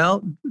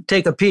 Well,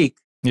 take a peek.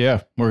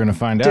 Yeah, we're going to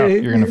find out.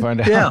 You're going to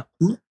find out. Yeah,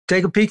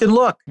 take a peek and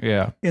look.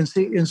 Yeah, and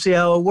see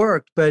how it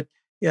worked. But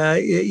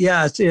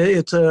it's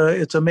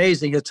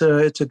amazing. It's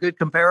a good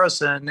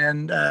comparison,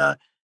 and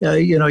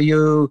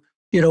you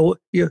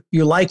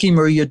like him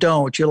or you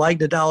don't. You like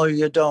Nadal or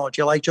you don't.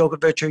 You like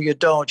Djokovic or you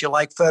don't. You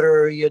like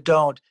Federer or you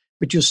don't.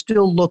 But you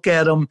still look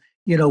at them,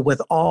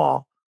 with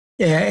awe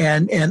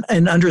and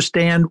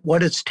understand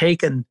what it's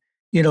taken,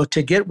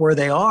 to get where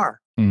they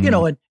are. Mm-hmm.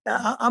 And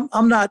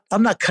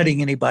I'm not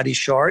cutting anybody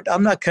short.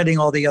 I'm not cutting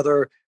all the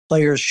other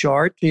players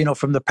short,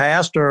 from the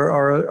past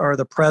or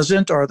the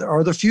present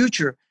or the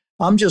future.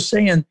 I'm just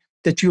saying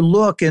that you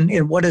look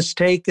and what it's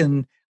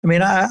taken. I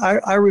mean,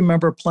 I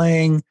remember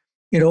playing,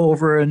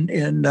 over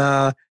in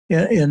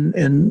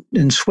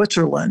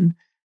Switzerland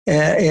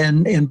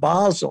and in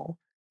Basel,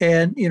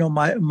 and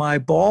my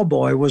ball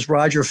boy was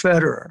Roger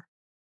Federer.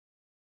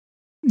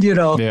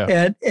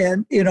 Yeah.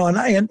 And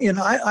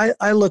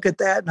I look at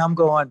that and I'm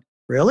going,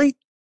 really?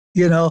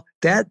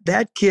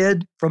 That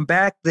kid from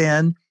back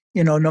then,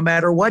 no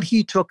matter what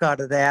he took out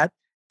of that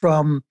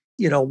from,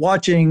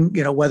 watching,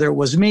 whether it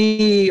was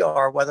me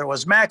or whether it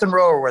was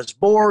McEnroe or was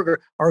Borg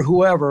or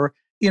whoever,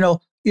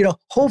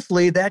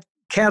 hopefully that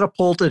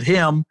catapulted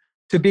him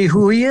to be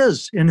who he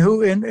is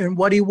and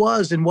what he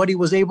was and what he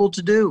was able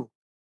to do,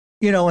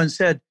 and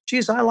said,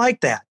 geez, I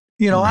like that.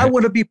 Right. I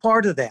want to be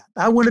part of that.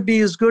 I want to be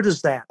as good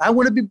as that. I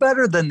want to be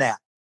better than that.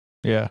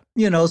 Yeah.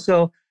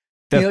 So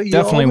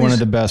definitely one of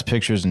the best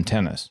pictures in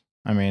tennis.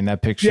 I mean,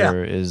 that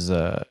picture is,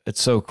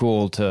 it's so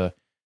cool to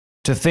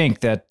think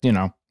that,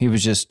 he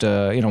was just,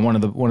 one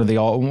of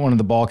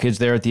the ball kids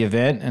there at the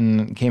event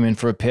and came in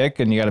for a pick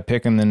and you got to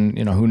pick him. Then,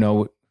 who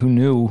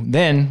knew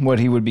then what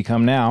he would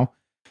become now,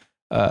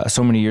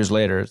 so many years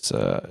later. It's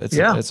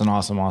an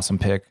awesome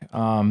pick.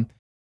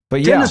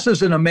 But tennis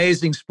is an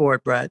amazing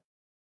sport, Brett.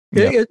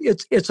 Yeah.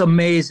 It's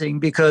amazing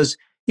because,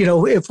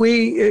 if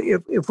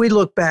we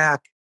look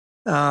back,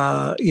 in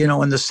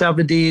the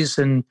 70s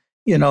and,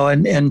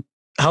 and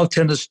how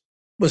tennis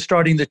was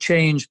starting to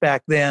change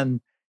back then,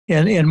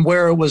 and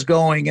where it was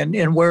going,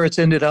 and where it's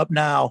ended up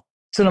now.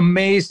 It's an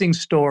amazing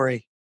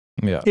story.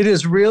 Yeah. It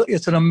is real.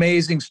 It's an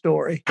amazing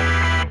story.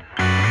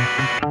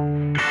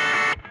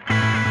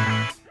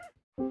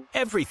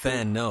 Every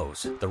fan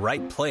knows the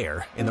right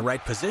player in the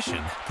right position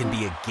can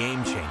be a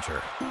game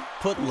changer.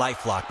 Put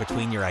LifeLock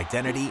between your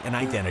identity and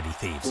identity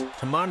thieves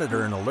to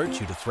monitor and alert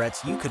you to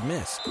threats you could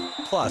miss.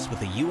 Plus,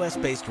 with a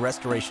U.S.-based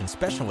restoration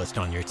specialist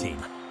on your team,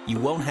 you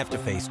won't have to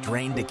face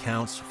drained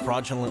accounts,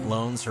 fraudulent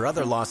loans, or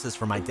other losses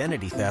from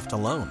identity theft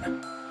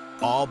alone.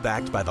 All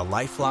backed by the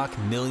LifeLock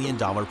 $1 Million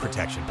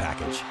Protection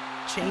Package.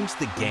 Change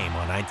the game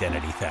on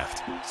identity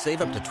theft.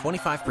 Save up to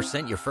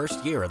 25% your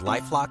first year at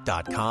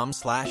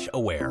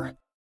LifeLock.com/aware.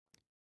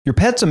 Your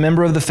pet's a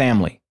member of the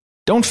family.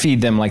 Don't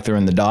feed them like they're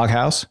in the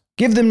doghouse.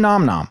 Give them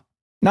Nom Nom.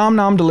 Nom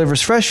Nom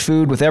delivers fresh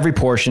food with every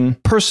portion,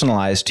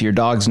 personalized to your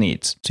dog's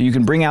needs, so you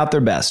can bring out their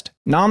best.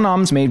 Nom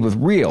Nom's made with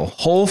real,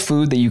 whole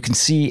food that you can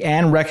see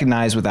and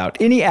recognize without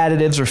any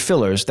additives or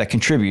fillers that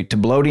contribute to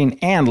bloating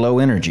and low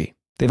energy.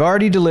 They've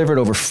already delivered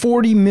over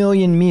 40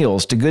 million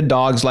meals to good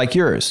dogs like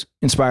yours,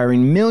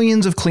 inspiring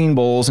millions of clean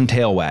bowls and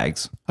tail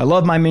wags. I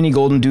love my mini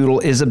golden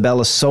doodle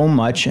Isabella so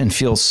much and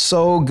feel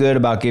so good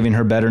about giving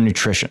her better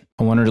nutrition.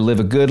 I want her to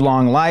live a good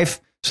long life,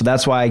 so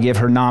that's why I give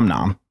her Nom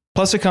Nom.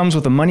 Plus, it comes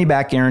with a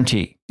money-back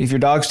guarantee. If your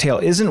dog's tail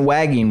isn't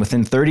wagging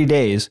within 30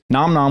 days,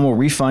 Nom Nom will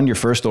refund your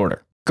first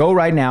order. Go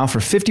right now for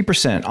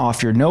 50%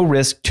 off your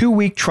no-risk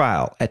 2-week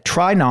trial at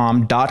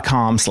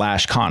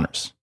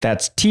trynom.com/Connors.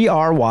 That's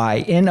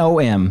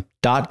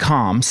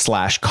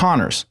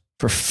trynom.com/Connors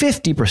for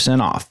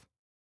 50% off.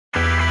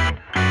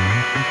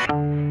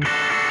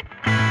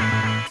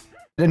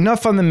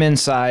 Enough on the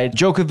men's side.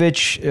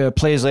 Djokovic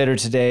plays later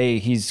today.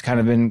 He's kind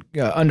of been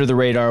under the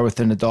radar with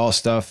the Nadal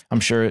stuff. I'm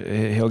sure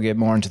he'll get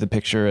more into the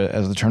picture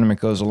as the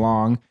tournament goes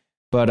along.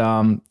 But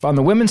on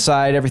the women's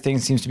side, everything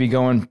seems to be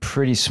going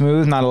pretty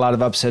smooth. Not a lot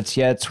of upsets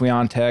yet.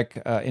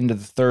 Swiatek into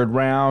the third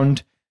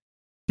round.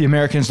 The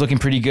Americans looking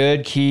pretty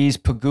good. Keys,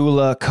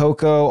 Pegula,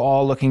 Coco,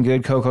 all looking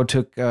good. Coco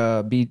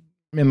beat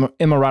Emma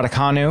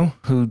Raducanu,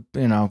 who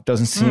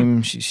doesn't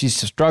seem she's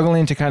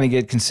struggling to kind of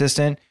get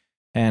consistent,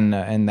 and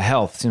the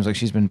health seems like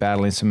she's been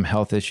battling some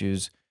health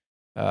issues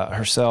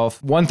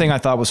herself. One thing I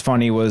thought was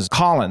funny was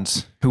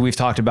Collins, who we've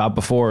talked about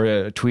before,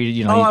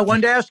 tweeted. I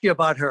wanted to ask you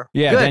about her.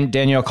 Yeah,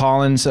 Danielle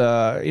Collins,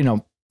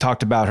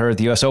 talked about her at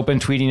the U.S. Open,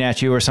 tweeting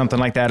at you or something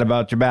like that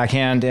about your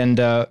backhand, and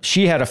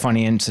she had a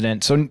funny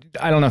incident. So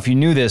I don't know if you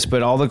knew this,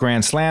 but all the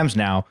Grand Slams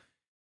now,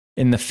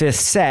 in the fifth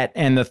set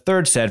and the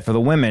third set for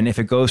the women, if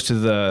it goes to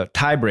the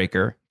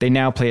tiebreaker, they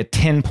now play a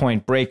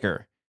 10-point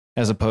breaker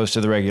as opposed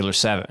to the regular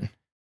 7.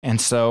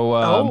 And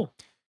so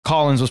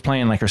Collins was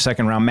playing like her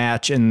second round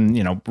match,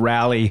 and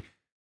rally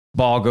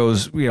ball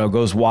goes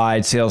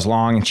wide, sails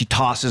long, and she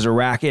tosses her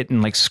racket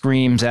and like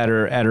screams at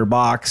her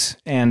box,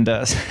 and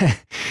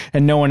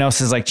and no one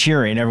else is like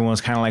cheering.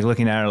 Everyone's kind of like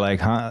looking at her like,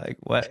 huh, like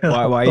what?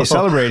 Why are you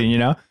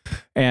celebrating?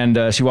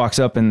 And she walks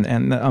up,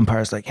 and the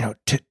umpire's like,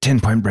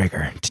 10-point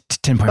breaker,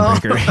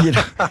 10-point breaker.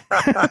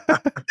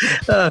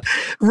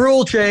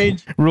 Rule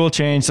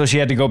change. So she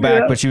had to go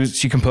back, but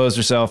she composed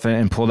herself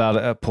and pulled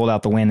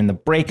out the win in the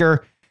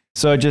breaker.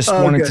 So I just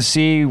wanted to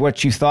see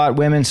what you thought,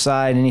 women's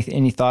side.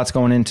 Any thoughts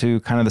going into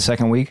kind of the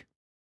second week?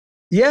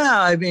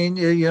 Yeah, I mean,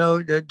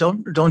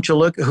 don't you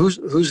look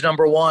who's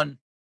number one?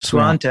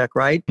 Swiatek,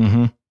 right?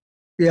 Mm-hmm.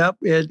 Yep.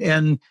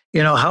 And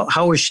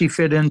how is she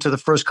fit into the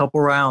first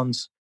couple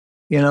rounds?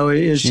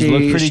 Is she's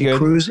looked pretty good.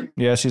 Cruising?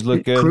 Yeah, she's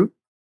looked good.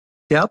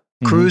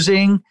 Mm-hmm.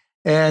 Cruising,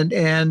 and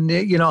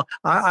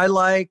I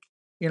like.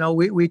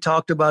 We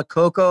talked about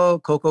Coco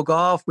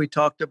Gauff. We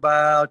talked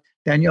about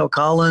Danielle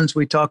Collins.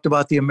 We talked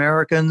about the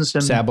Americans,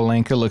 and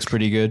Sabalenka looks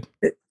pretty good.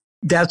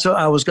 That's what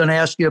I was going to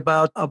ask you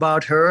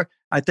about her.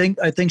 I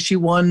think she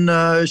won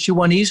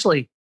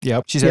easily.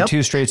 Yep. She's had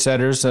 2 straight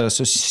setters. So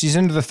she's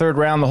into the third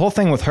round. The whole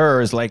thing with her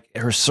is like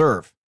her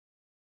serve.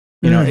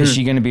 Is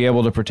she going to be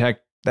able to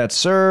protect that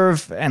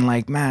serve? And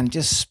like, man,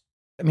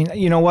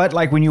 you know what?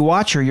 Like when you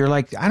watch her, you're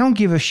like, I don't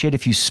give a shit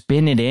if you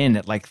spin it in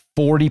at like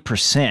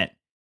 40%.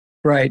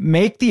 Right.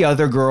 Make the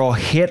other girl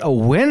hit a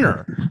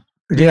winner.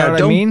 You know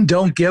what I mean?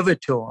 Don't give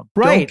it to them.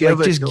 Right. Don't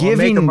give just it to giving, them.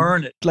 Make them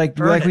earn it. Like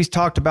we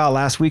talked about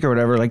last week or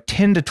whatever, like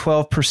 10 to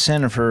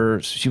 12% of her,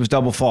 she was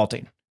double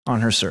faulting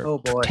on her serve. Oh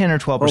boy. 10 or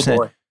 12%. Oh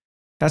boy.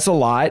 That's a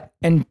lot.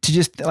 And to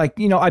just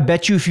I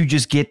bet you if you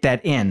just get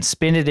that in,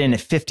 spin it in at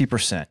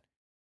 50%,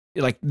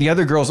 like the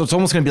other girls, it's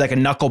almost going to be like a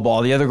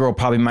knuckleball. The other girl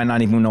probably might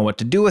not even know what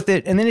to do with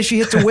it. And then if she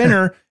hits a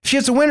winner,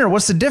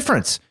 what's the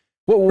difference?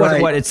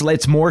 What?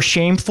 It's more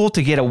shameful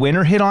to get a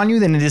winner hit on you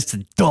than it is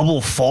to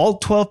double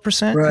fault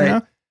 12%.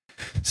 Right.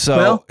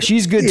 So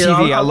she's good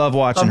TV. I love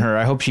watching her.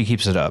 I hope she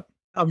keeps it up.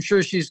 I'm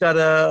sure she's got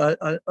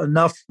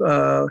enough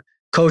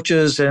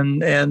coaches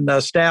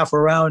and staff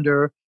around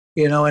her,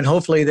 and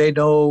hopefully they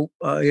know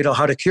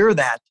how to cure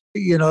that.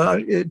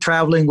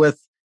 Traveling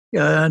with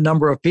a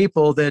number of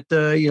people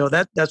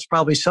that's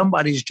probably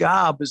somebody's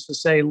job is to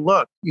say,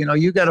 look,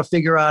 you got to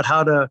figure out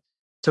how to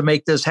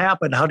make this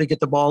happen, how to get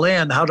the ball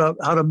in, how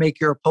to make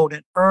your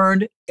opponent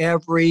earn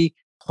every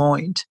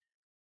point.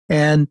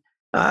 And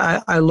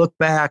I look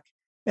back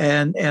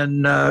and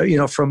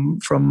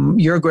from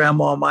your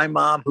grandma, my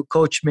mom, who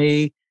coached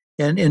me,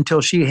 and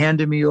until she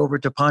handed me over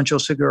to Pancho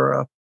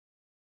Segura,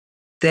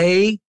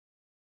 they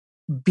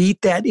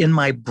beat that in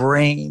my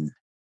brain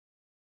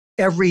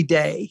every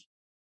day.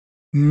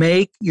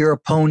 Make your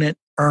opponent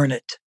earn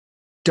it.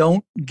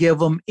 Don't give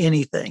them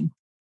anything.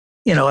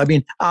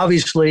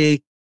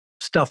 Obviously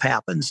stuff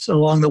happens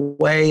along the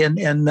way, and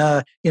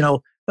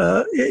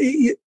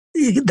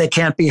they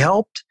can't be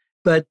helped.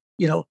 But,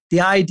 the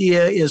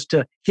idea is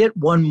to hit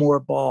one more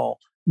ball,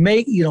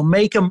 make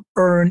them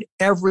earn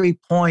every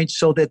point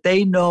so that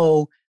they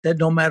know that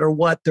no matter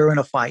what, they're in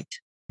a fight.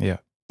 Yeah.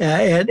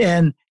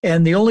 And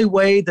the only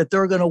way that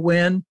they're going to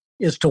win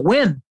is to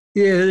win.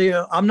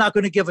 I'm not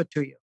going to give it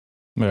to you.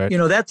 Right.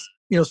 That's,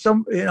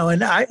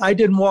 and I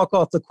didn't walk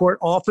off the court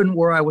often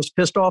where I was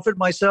pissed off at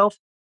myself,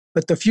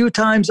 but the few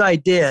times I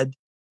did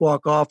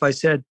walk off, I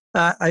said,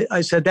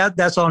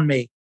 that's on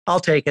me. I'll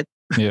take it.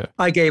 Yeah.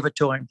 I gave it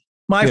to him.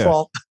 My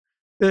fault.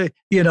 But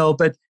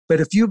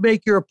if you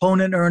make your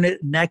opponent earn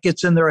it and that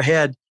gets in their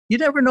head, you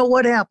never know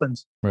what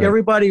happens. Right.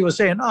 Everybody was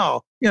saying,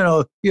 "Oh,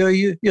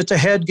 it's a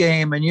head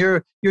game, and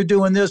you're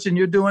doing this and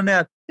you're doing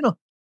that."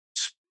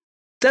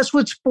 That's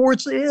what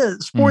sports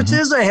is. Sports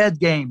is a head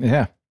game.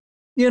 Yeah.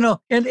 And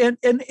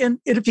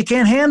if you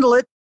can't handle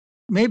it,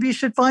 maybe you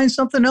should find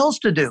something else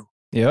to do.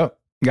 Yep.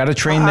 Got to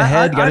train the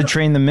head. Got to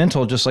train the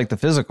mental, just like the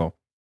physical.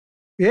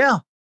 Yeah.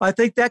 I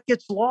think that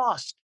gets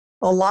lost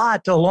a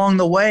lot along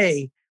the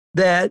way.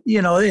 That,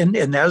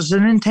 and that's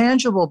an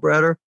intangible,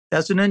 brother.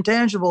 That's an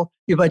intangible.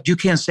 But you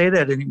can't say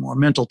that anymore.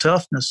 Mental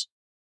toughness.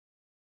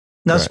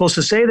 Not supposed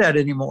to say that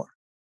anymore.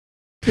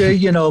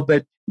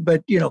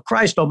 But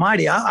Christ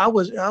Almighty, I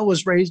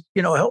was raised,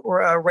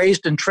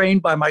 raised and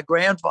trained by my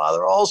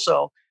grandfather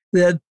also.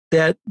 That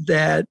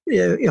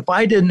if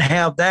I didn't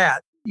have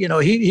that,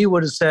 he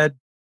would have said,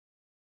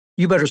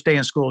 "You better stay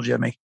in school,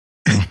 Jimmy."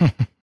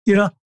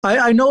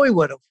 I know he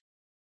would have.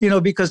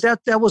 Because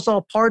that was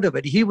all part of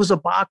it. He was a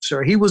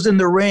boxer. He was in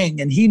the ring,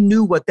 and he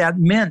knew what that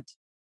meant.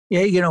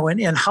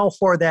 And how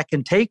far that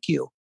can take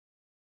you.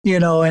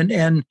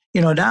 And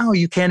now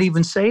you can't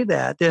even say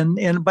that.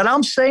 But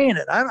I'm saying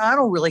it. I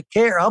don't really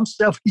care. I'm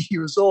 70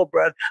 years old,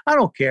 Brad. I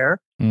don't care.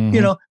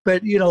 Mm-hmm.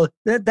 But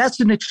that's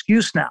an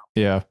excuse now.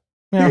 Yeah.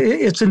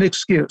 It's an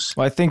excuse.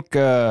 Well, I think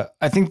the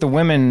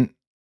women,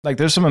 like,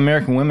 there's some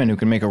American women who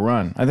can make a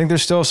run. I think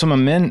there's still some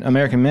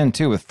American men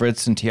too, with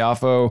Fritz and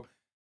Tiafoe.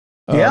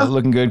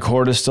 Looking good.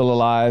 Corda's still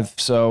alive.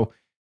 So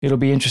it'll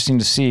be interesting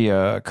to see.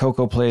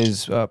 Coco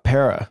plays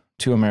Para,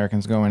 two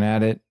Americans going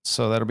at it.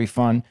 So that'll be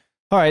fun.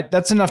 All right,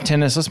 that's enough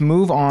tennis. Let's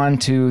move on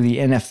to the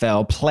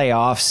NFL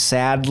playoffs.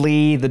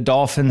 Sadly, the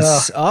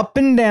Dolphins' up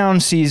and down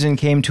season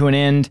came to an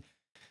end.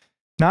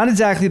 Not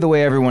exactly the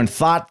way everyone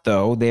thought,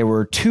 though. They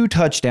were 2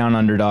 touchdown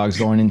underdogs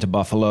going into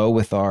Buffalo,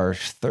 with our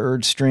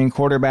 3rd string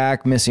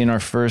quarterback missing our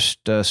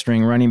 1st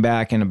string running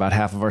back and about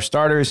half of our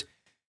starters.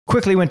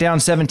 Quickly went down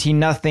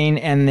 17-0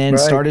 and then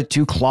started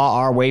to claw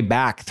our way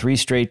back. 3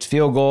 straight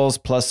field goals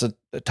plus a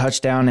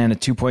touchdown and a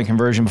 2-point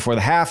conversion before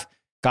the half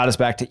got us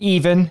back to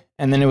even.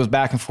 And then it was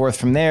back and forth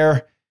from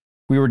there.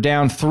 We were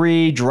down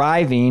 3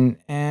 driving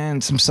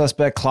and some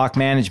suspect clock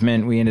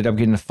management. We ended up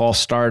getting a false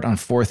start on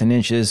 4th and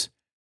inches.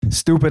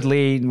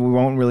 Stupidly, we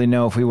won't really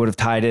know if we would have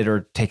tied it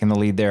or taken the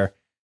lead there.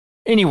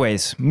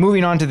 Anyways,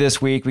 moving on to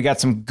this week, we got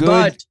some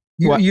good.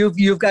 But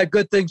you've got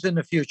good things in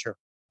the future.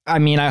 I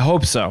mean, I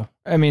hope so.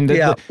 I mean,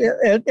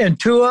 and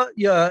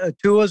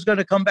Tua's going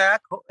to come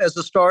back as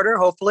a starter,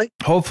 hopefully.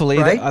 Hopefully,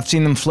 right? I've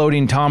seen them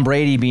floating Tom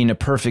Brady being a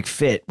perfect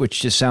fit,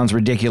 which just sounds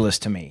ridiculous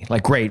to me.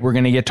 Like, great, we're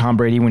going to get Tom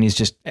Brady when he's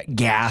just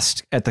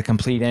gassed at the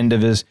complete end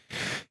of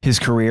his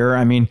career.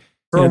 I mean,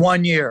 for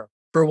 1 year.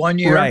 For 1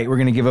 year, right? We're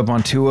going to give up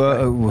on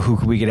Tua, who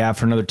we could have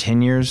for another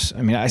 10 years.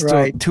 I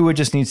mean, Tua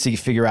just needs to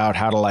figure out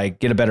how to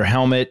get a better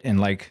helmet and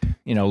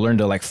learn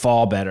to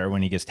fall better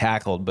when he gets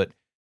tackled. But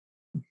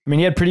I mean,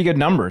 he had pretty good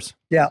numbers.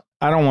 Yeah.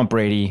 I don't want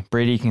Brady.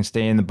 Brady can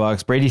stay in the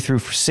Bucs. Brady threw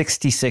for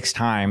 66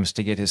 times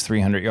to get his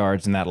 300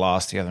 yards in that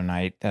loss the other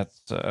night.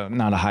 That's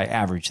not a high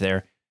average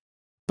there.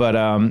 But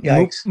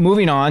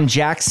moving on,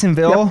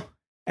 Jacksonville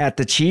at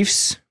the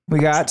Chiefs. We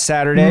got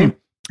Saturday.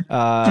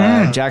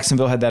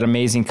 Jacksonville had that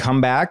amazing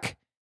comeback.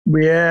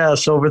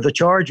 Yes, over the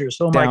Chargers.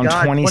 Oh my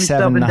God,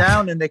 27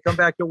 down, and they come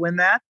back to win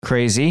that.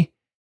 Crazy.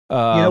 You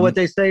know what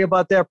they say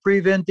about that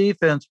prevent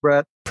defense,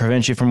 Brett?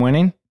 Prevents you from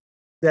winning.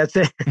 That's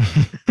it.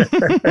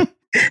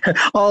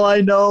 All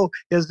I know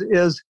is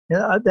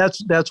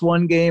that's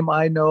one game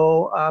I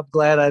know. I'm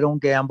glad I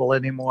don't gamble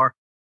anymore.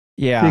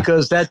 Yeah,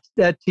 because that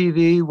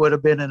TV would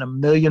have been in a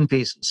million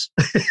pieces.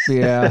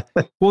 Yeah.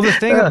 Well, the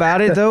thing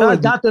about it, though,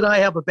 not that I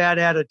have a bad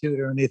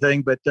attitude or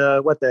anything, but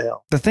what the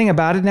hell? The thing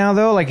about it now,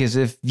 though, is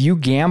if you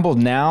gambled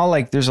now,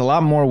 there's a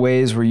lot more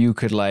ways where you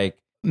could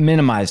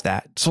minimize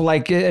that. So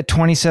at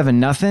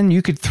 27-0,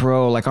 you could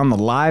throw on the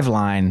live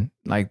line,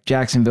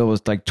 Jacksonville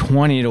was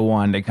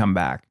 20-1 to come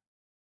back.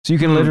 So you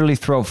can literally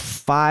throw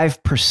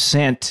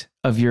 5%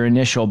 of your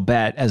initial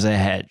bet as a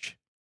hedge.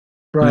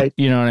 Right.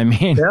 You know what I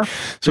mean? Yeah.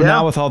 So Yeah.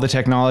 now with all the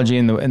technology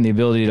and the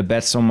ability to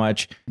bet so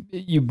much,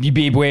 you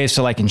be ways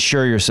to like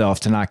insure yourself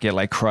to not get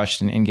like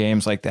crushed in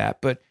games like that.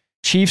 But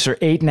Chiefs are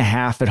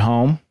 8.5 at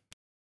home.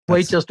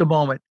 Wait just a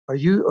moment. Are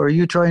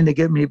you trying to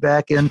get me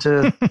back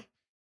into?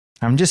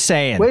 I'm just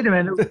saying. Wait a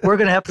minute. We're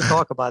going to have to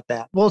talk about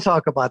that. We'll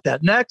talk about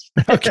that next.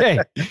 Okay.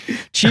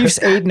 Chiefs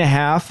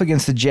 8.5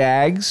 against the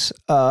Jags.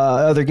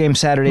 Other game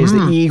Saturday is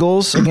the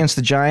Eagles against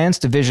the Giants.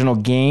 Divisional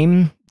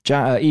game.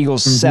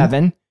 Eagles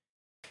 7.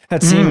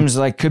 That seems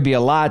like could be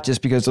a lot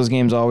just because those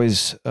games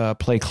always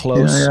play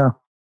close.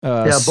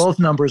 Yeah, both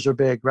numbers are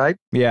big, right?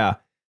 Yeah.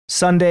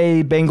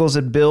 Sunday, Bengals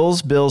at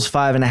Bills. Bills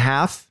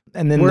 5.5.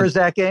 And then where's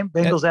that game?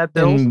 Bengals at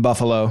Bills? In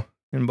Buffalo.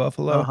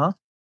 Uh-huh.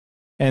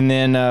 And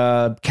then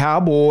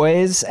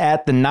Cowboys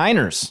at the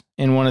Niners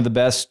in one of the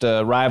best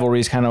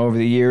rivalries kind of over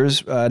the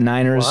years.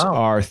 Niners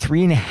are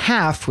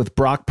 3.5 with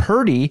Brock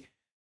Purdy.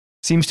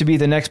 Seems to be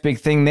the next big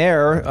thing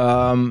there.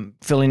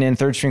 Filling in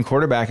third string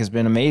quarterback has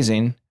been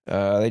amazing.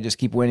 They just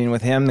keep winning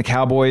with him. The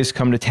Cowboys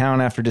come to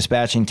town after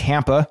dispatching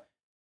Tampa.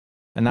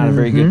 And not a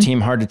very good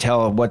team. Hard to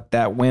tell what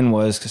that win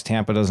was because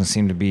Tampa doesn't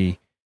seem to be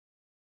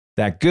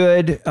that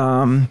good.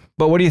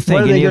 But what do you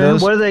think?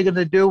 What are they going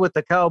to do with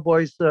the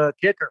Cowboys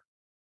kicker?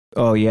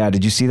 Oh, yeah.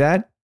 Did you see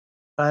that?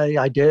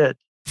 I did.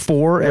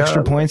 4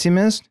 extra points he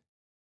missed?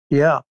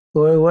 Yeah.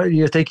 What do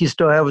you think he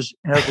still has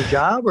a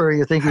job, or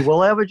you think he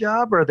will have a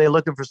job, or are they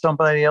looking for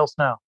somebody else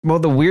now? Well,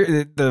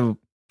 the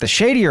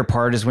shadier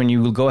part is when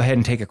you go ahead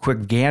and take a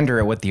quick gander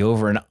at what the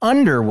over and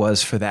under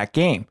was for that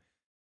game.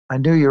 I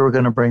knew you were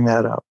going to bring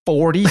that up.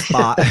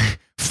 45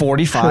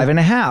 and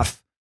a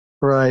half.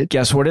 Right.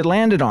 Guess what it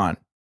landed on?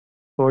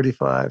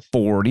 45.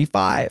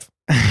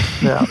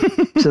 Yeah.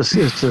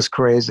 It's just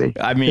crazy.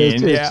 I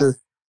mean,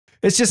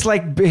 it's just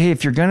like, hey,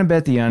 if you're going to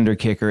bet the under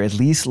kicker, at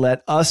least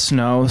let us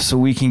know so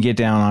we can get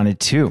down on it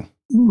too.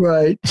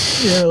 Right.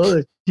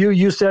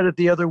 You said it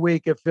the other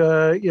week. If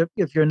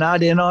you're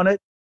not in on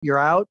it, you're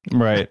out.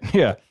 Right.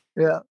 Yeah.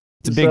 Yeah.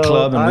 It's a big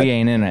club and we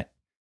ain't in it.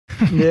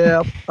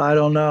 Yeah. I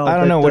don't know. I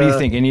don't know. What do you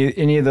think?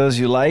 Any of those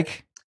you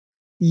like?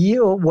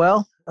 Yeah.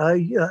 Well,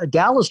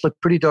 Dallas looked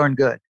pretty darn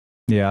good.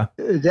 Yeah.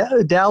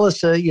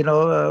 Dallas,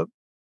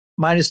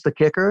 minus the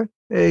kicker,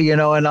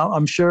 and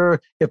I'm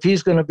sure if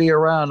he's going to be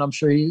around, I'm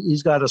sure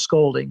he's got a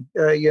scolding,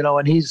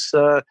 and he's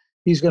going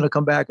to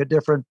come back a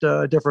different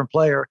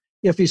player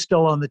if he's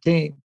still on the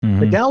team.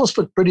 But Dallas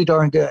looked pretty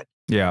darn good.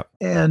 Yeah.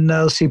 And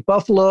see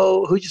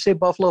Buffalo. Who'd you say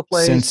Buffalo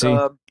plays?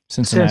 Cincinnati.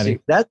 Cincy.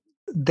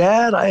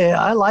 That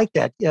I like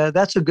that. Yeah,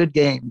 that's a good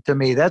game to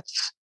me.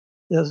 That's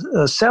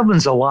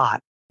 7's a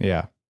lot.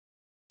 Yeah.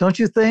 Don't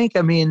you think?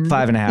 I mean,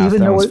 5.5.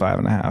 Even that was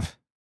 5.5.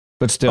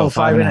 But still,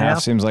 5.5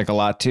 seems like a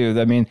lot too.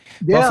 I mean,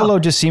 Buffalo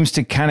just seems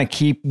to kind of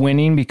keep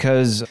winning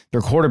because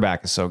their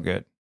quarterback is so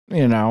good.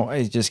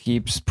 It just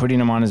keeps putting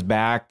him on his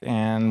back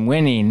and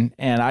winning.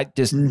 And I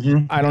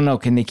don't know.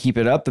 Can they keep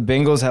it up? The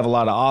Bengals have a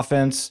lot of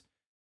offense.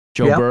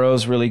 Joe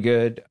Burrow's really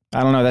good.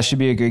 I don't know. That should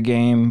be a good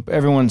game.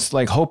 Everyone's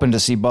like hoping to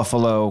see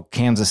Buffalo,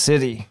 Kansas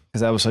City,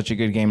 because that was such a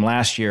good game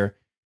last year.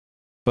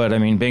 But I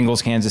mean,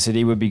 Bengals, Kansas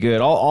City would be good.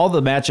 All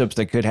the matchups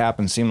that could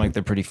happen seem like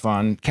they're pretty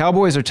fun.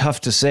 Cowboys are tough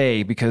to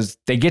say because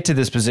they get to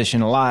this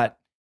position a lot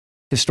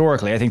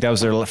historically. I think that was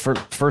their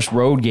first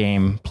road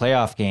game,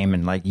 playoff game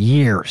in like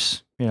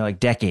years, like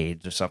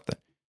decades or something.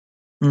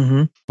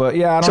 Mm-hmm. But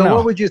yeah, I don't know. So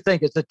what would you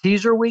think? It's a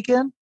teaser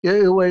weekend?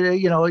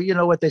 You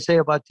know what they say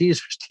about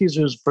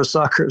teasers for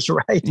suckers,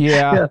 right?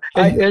 Yeah.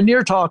 And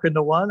you're talking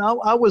to one.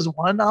 I was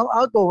one.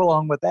 I'll go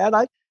along with that.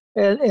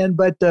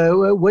 But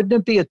wouldn't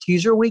it be a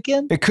teaser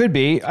weekend? It could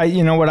be.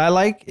 What I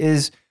like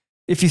is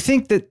if you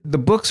think that the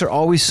books are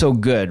always so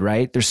good,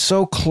 right? They're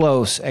so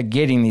close at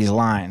getting these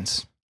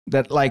lines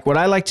that like what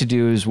I like to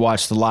do is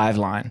watch the live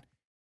line,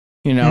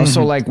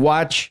 so like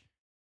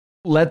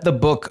let the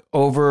book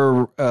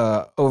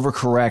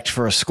overcorrect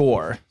for a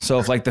score. So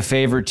if like the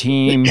favorite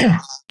team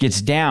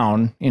gets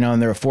down, and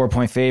they're a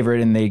 4-point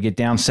favorite and they get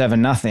down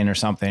 7-0 or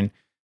something,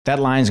 that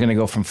line's going to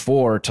go from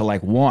 4 to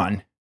like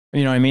 1.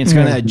 You know what I mean? It's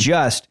going to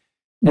adjust.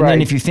 And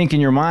then if you think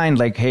in your mind,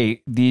 like,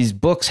 hey, these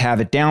books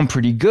have it down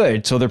pretty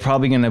good, so they're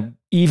probably going to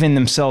even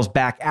themselves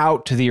back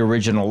out to the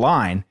original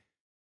line.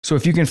 So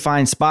if you can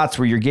find spots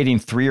where you're getting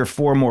 3 or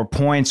 4 more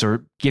points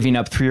or giving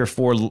up 3 or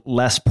 4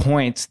 less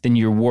points than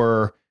you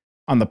were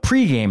on the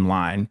pregame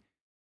line,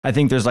 I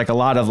think there's like a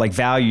lot of like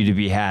value to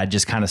be had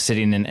just kind of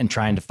sitting and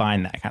trying to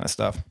find that kind of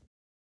stuff.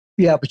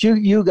 Yeah, but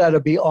you got to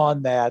be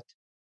on that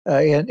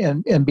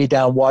and be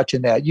down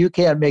watching that. You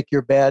can't make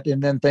your bet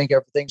and then think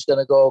everything's going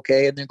to go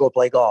okay and then go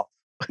play golf.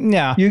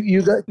 Yeah.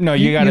 You got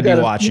to be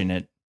watching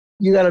it.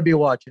 You got to be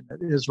watching it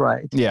is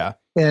right. Yeah.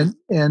 And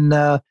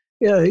I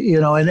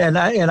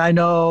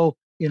know,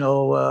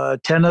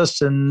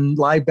 tennis and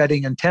live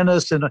betting and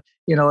tennis and,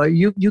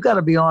 you got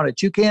to be on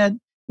it. You can't,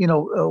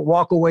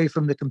 walk away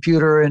from the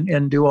computer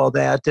and do all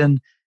that.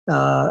 And,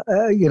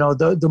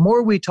 the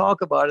more we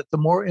talk about it, the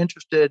more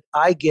interested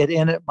I get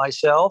in it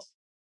myself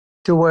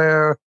to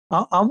where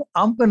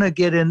I'm going to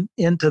get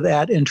into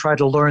that and try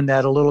to learn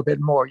that a little bit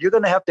more. You're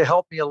going to have to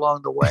help me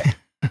along the way.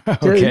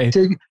 Okay.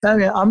 I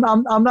mean,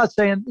 I'm not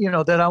saying,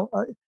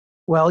 that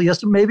well,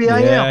 yes, maybe I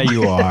Yeah, am.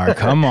 you are.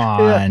 Come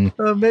Yeah,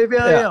 on. maybe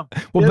I Yeah. am.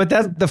 Well, Yeah, but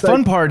that's the but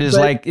fun part is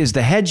but is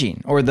the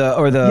hedging or the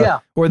yeah,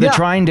 yeah.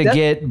 trying to That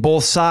get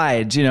both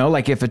sides,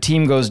 like if a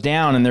team goes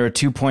down and they're a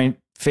 2-point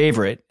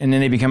favorite and then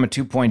they become a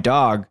 2-point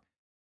dog,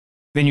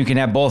 then you can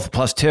have both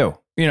plus two.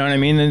 You know what I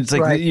mean? And it's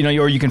like, right.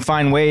 or you can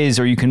find ways,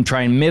 or you can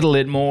try and middle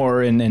it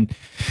more, and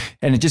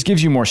it just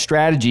gives you more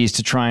strategies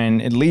to try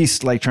and at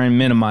least try and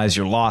minimize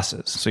your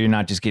losses, so you're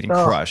not just getting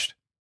crushed.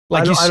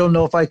 I don't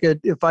know if I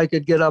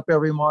could get up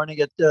every morning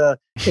at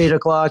 8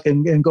 o'clock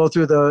and go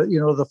through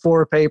the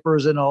four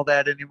papers and all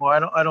that anymore.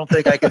 I don't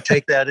think I could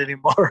take that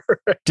anymore.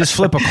 Just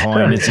flip a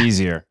coin; it's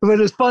easier.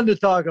 But it's fun to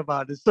talk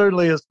about. It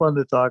certainly is fun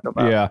to talk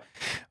about. Yeah.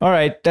 All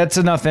right, that's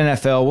enough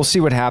NFL. We'll see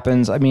what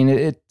happens. I mean,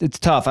 it's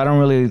tough.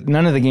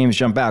 None of the games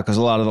jump out because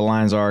a lot of the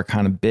lines are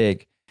kind of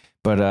big.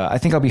 But I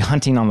think I'll be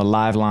hunting on the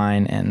live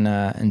line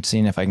and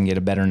seeing if I can get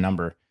a better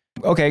number.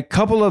 Okay,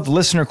 couple of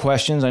listener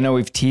questions. I know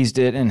we've teased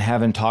it and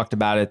haven't talked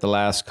about it the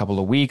last couple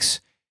of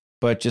weeks,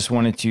 but just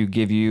wanted to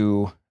give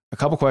you a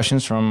couple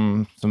questions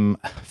from some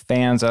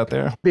fans out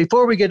there.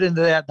 Before we get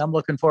into that, and I'm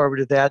looking forward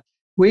to that,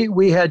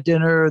 we had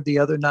dinner the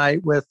other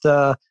night with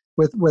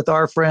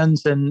our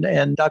friends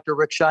and Dr.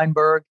 Rick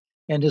Scheinberg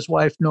and his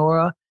wife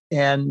Nora,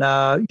 and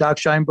Doc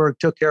Scheinberg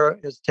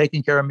is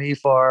taking care of me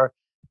for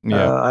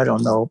I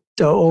don't know,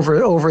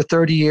 over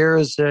 30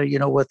 years,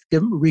 with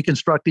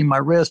reconstructing my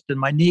wrist and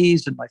my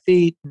knees and my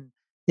feet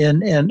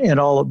and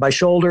all of my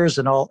shoulders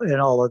and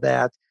all of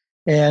that.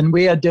 And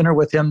we had dinner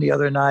with him the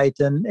other night,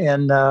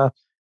 and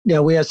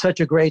we had such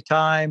a great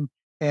time.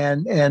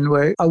 And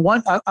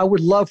I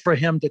would love for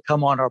him to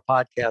come on our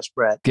podcast,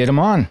 Brett. Get him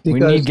on. We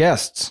need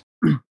guests.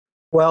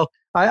 Well,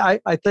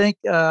 I think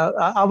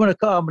I'm going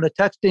to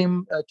text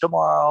him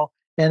tomorrow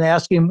and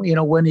ask him,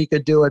 when he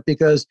could do it,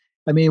 because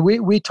I mean,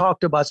 we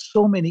talked about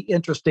so many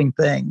interesting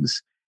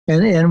things,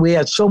 and we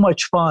had so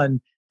much fun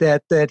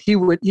that he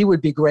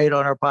would be great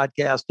on our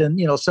podcast. And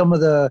some of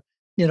the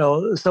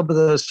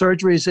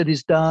surgeries that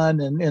he's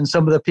done, and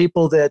some of the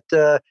people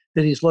that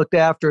he's looked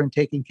after and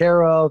taken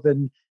care of,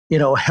 and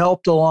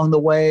helped along the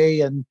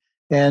way. And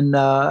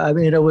I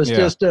mean, it was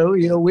just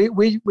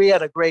we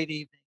had a great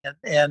evening,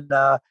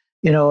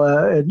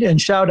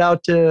 and shout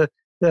out to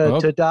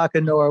Doc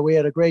and Nora. We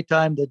had a great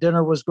time. The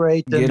dinner was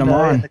great. Get them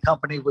on. And the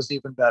company was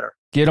even better.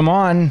 Get them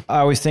on.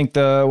 I always think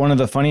one of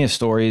the funniest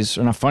stories,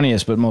 or not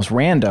funniest, but most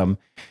random,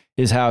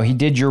 is how he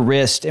did your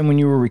wrist. And when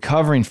you were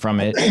recovering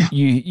from it,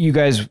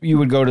 you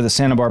would go to the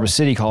Santa Barbara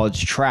City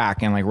College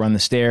track and run the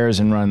stairs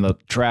and run the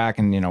track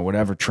and,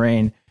 whatever,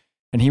 train.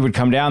 And he would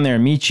come down there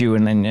and meet you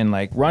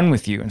and run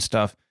with you and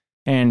stuff.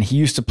 And he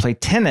used to play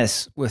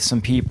tennis with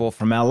some people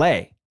from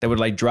LA that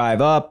would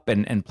drive up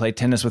and play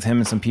tennis with him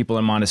and some people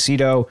in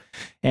Montecito.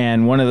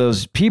 And one of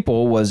those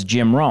people was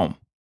Jim Rome.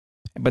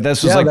 But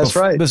this was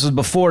right. This was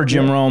before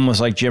Jim Rome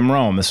was like Jim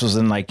Rome. This was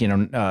in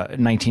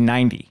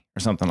 1990 or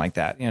something like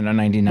that,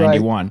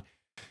 1991. Right.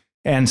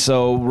 And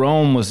so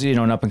Rome was,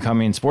 an up and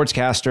coming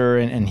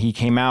sportscaster, and he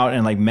came out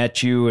and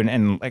met you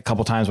and a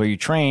couple times while you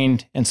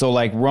trained. And so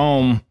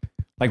Rome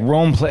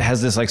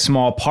has this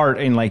small part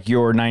in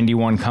your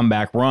 91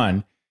 comeback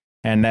run.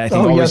 And I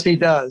think yes, he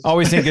does.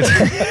 Always think it's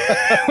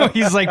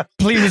he's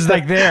please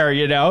there,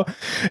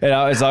 And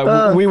I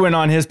was we went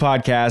on his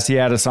podcast. He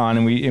had us on,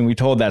 and we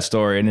told that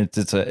story, and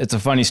it's a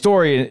funny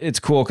story. It's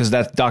cool because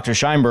that Dr.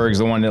 Scheinberg is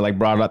the one that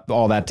brought up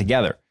all that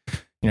together.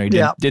 He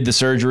did the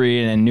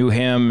surgery and knew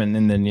him, and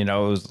then it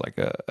was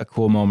a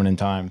cool moment in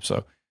time.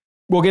 So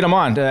we'll get him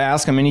on to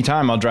ask him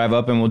anytime. I'll drive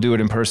up and we'll do it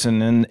in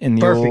person in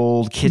the Perfect.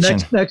 Old kitchen.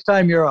 Next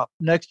time you're up,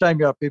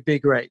 it'd be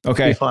great.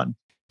 Okay, it'd be fun.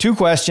 2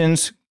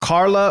 questions.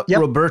 Carla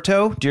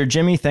Roberto, dear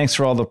Jimmy, thanks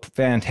for all the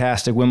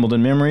fantastic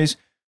Wimbledon memories.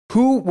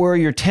 Who were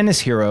your tennis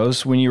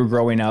heroes when you were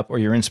growing up, or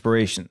your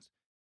inspirations?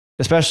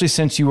 Especially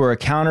since you were a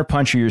counter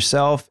puncher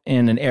yourself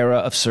in an era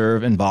of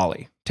serve and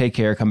volley. Take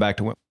care. Come back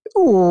to Wimbledon.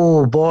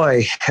 Oh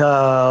boy,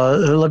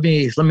 let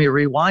me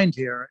rewind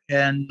here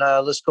and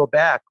let's go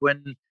back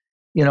when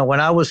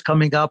I was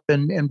coming up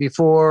and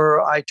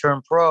before I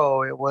turned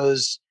pro. It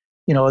was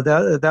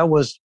that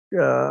was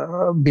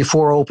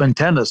before Open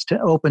Tennis.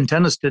 Open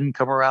Tennis didn't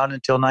come around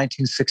until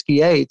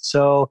 1968.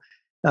 So,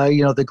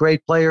 the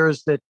great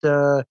players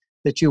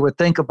that you would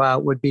think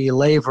about would be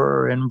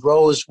Laver and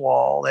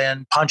Rosewall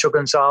and Pancho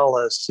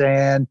Gonzalez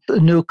and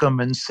Newcomb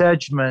and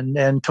Sedgman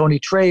and Tony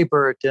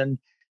Trabert and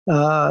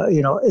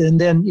and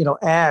then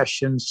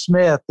Ash and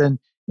Smith, and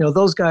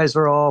those guys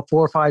are all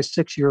 4, 5,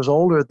 6 years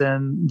older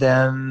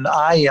than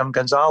I am.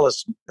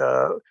 Gonzalez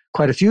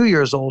quite a few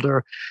years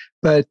older,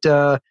 but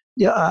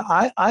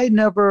I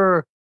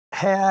never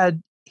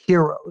had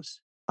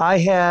heroes. I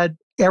had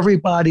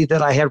everybody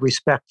that I had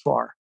respect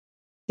for.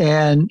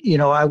 And,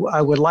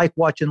 I would like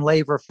watching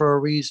Laver for a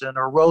reason,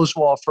 or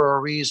Rosewall for a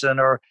reason,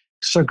 or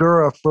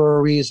Segura for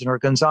a reason, or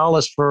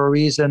Gonzalez for a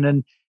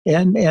reason.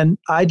 And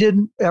I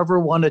didn't ever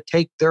want to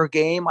take their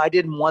game. I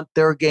didn't want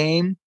their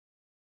game,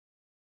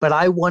 but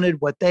I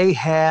wanted what they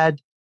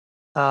had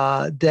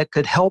that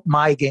could help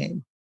my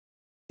game.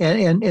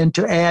 and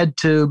to add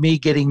to me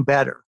getting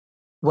better,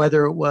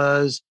 whether it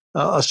was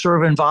a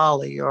serve and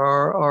volley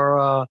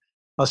or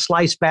a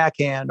slice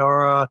backhand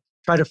or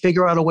try to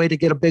figure out a way to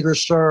get a bigger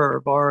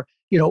serve or,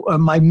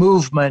 my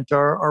movement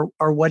or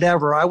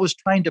whatever. I was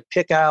trying to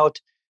pick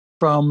out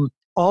from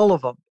all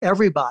of them,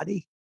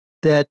 everybody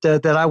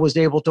that I was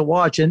able to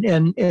watch.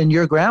 And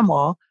your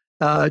grandma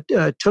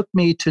took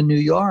me to New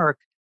York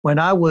when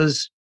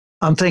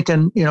I'm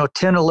thinking,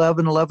 10,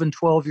 11,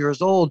 12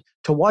 years old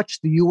to watch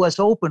the U.S.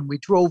 Open. We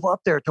drove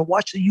up there to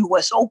watch the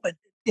U.S. Open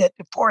at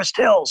Forest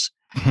Hills.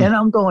 And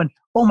I'm going,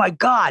 oh my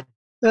God,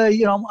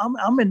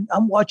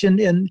 I'm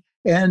watching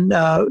and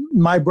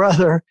my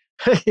brother,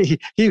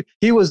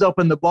 he was up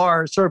in the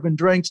bar serving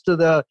drinks to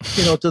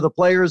the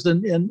players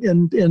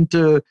and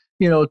to,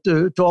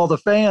 to all the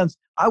fans.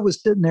 I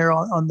was sitting there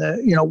on the,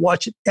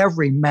 watching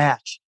every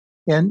match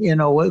and, it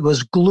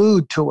was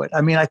glued to it.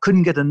 I mean, I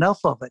couldn't get enough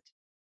of it.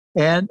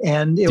 And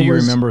it Do you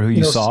was, remember who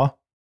you saw?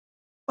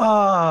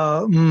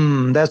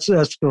 That's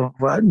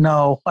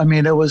no. I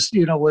mean, it was,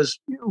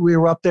 we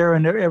were up there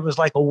and it was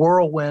like a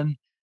whirlwind,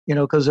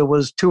 because it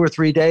was 2 or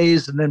 3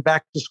 days and then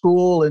back to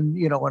school and,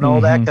 and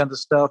all that kind of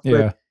stuff.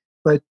 Yeah.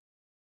 But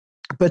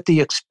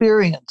the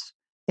experience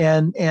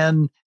and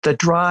the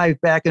drive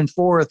back and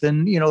forth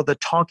and, the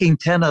talking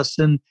tennis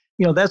and,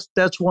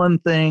 that's one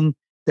thing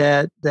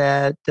that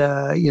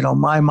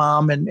my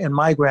mom and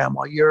my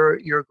grandma,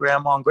 your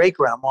grandma and great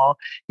grandma,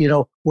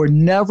 were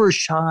never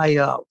shy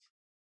of,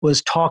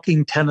 was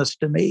talking tennis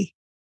to me.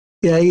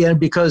 Yeah,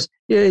 because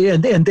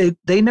and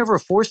they never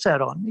forced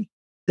that on me.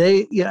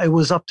 It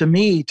was up to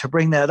me to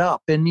bring that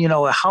up. And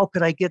how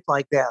could I get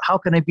like that? How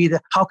can I be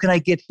that? How can I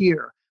get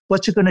here?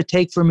 What's it going to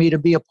take for me to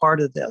be a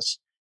part of this?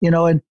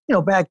 And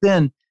back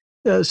then,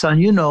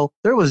 son,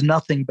 there was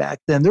nothing back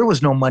then. There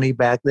was no money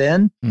back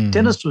then. Mm-hmm.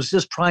 Tennis was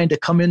just trying to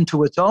come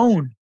into its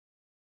own,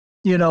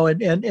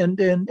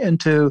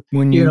 and to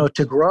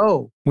to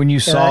grow. When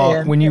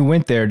you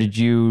went there, did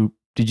you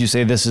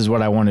say this is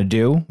what I want to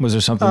do? Was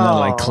there something that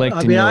like clicked?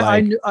 I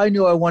mean, I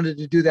knew I wanted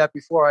to do that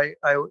before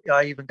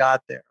I even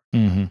got there.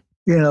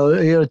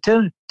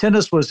 Mm-hmm.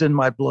 Tennis was in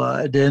my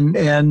blood,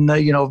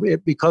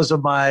 and because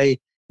of my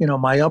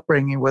my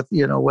upbringing with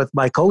with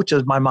my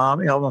coaches, my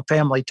mom, I'm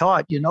family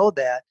taught,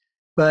 that.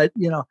 But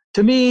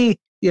to me,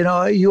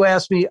 you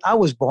asked me, I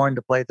was born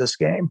to play this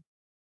game.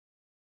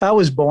 I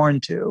was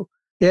born to,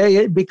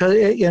 because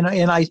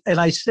and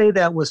I say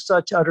that with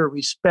such utter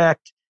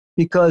respect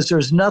because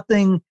there's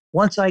nothing.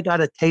 Once I got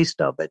a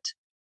taste of it,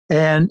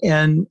 and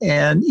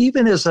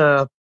even as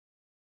a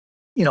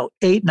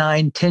 8,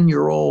 9,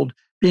 10-year-old,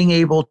 being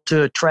able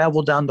to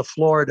travel down to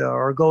Florida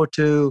or go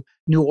to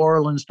New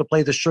Orleans to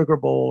play the Sugar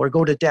Bowl or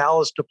go to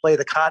Dallas to play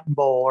the Cotton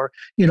Bowl or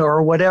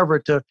or whatever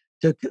to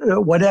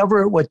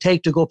whatever it would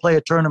take to go play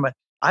a tournament,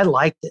 I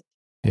liked it.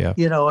 Yeah.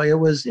 It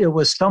was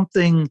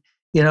something.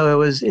 It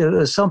was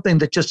something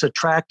that just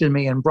attracted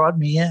me and brought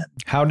me in.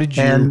 How did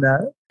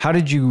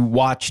you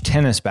watch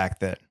tennis back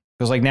then?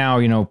 Because like now,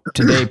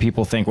 today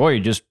people think, well, you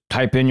just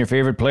type in your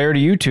favorite player to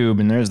YouTube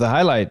and there's the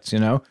highlights,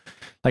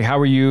 Like how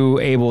were you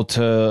able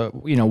to,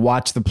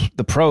 watch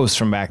the pros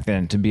from back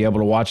then, to be able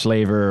to watch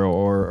Laver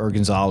or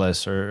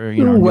Gonzalez or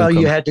Well,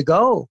 you had to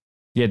go.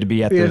 You had to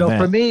be at the event.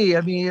 For me,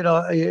 I mean,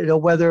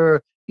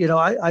 whether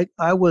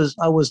I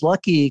was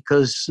lucky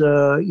because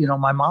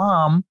my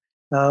mom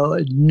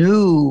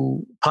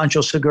knew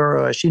Pancho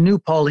Segura, she knew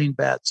Pauline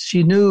Betts,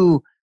 she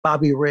knew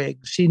Bobby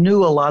Riggs, she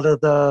knew a lot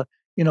of the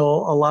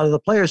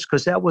players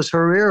because that was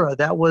her era.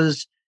 That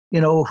was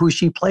who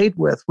she played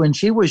with when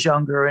she was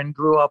younger and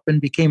grew up and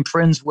became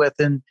friends with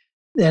and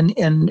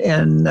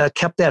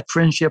kept that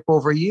friendship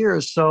over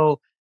years.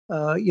 So,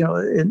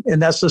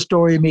 and that's the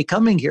story of me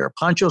coming here.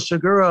 Pancho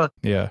Segura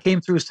came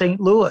through St.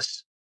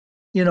 Louis.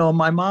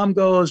 My mom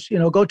goes,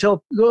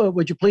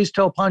 would you please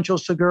tell Pancho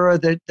Segura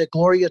that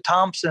Gloria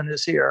Thompson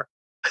is here?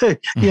 And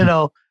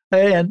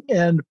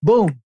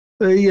boom,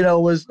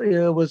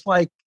 it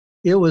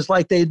was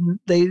like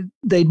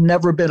they'd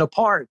never been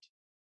apart.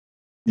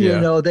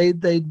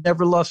 They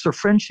never lost their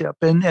friendship.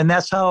 And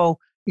that's how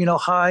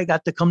I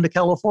got to come to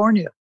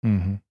California,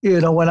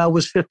 when I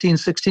was 15,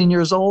 16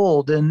 years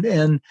old. And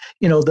the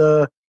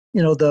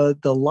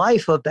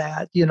life of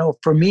that,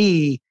 for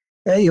me,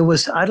 it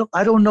was,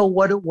 I don't know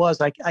what it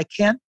was. I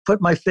can't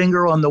put my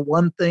finger on the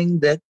one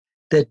thing that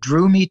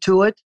drew me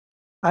to it.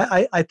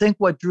 I think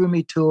what drew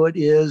me to it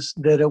is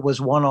that it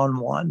was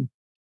one-on-one,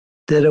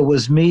 that it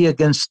was me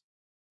against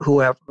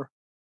whoever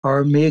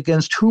or me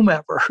against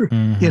whomever.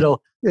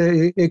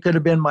 It could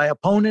have been my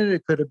opponent.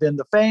 It could have been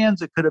the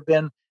fans. It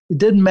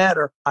didn't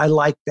matter. I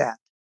liked that.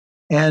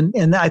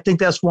 And I think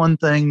that's one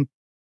thing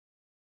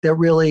that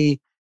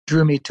really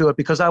drew me to it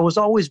because I was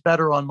always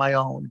better on my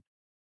own.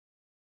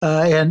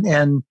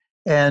 And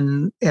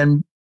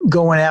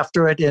going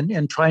after it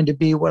and trying to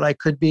be what I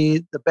could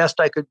be, the best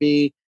I could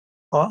be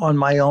on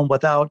my own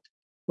without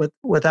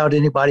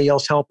anybody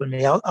else helping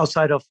me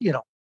outside of,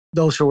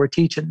 those who were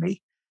teaching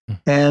me.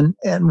 And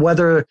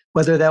whether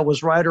that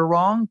was right or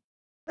wrong,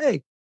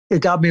 hey,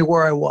 it got me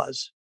where I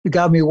was. It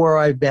got me where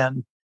I've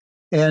been.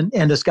 and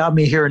it's got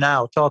me here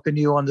now talking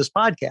to you on this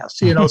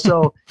podcast.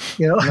 So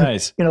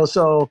Nice.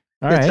 So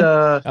all it's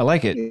right. I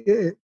like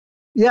it.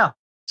 Yeah,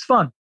 it's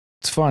fun.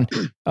 It's fun.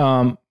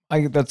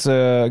 That's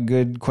a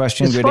good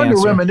question. It's good fun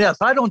answer. to reminisce.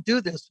 I don't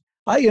do this.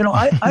 I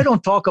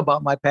don't talk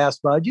about my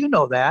past, bud. You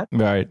know that.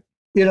 Right.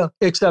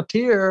 Except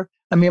here.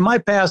 I mean, my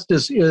past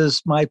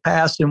is my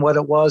past and what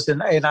it was,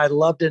 and I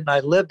loved it and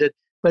I lived it.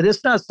 But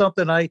it's not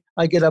something I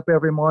get up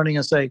every morning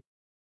and say,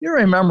 you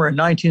remember in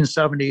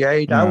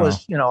 1978, No, I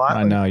was,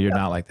 I know you're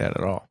not like that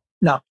at all.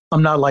 No,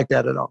 I'm not like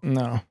that at all.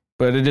 No,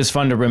 but it is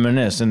fun to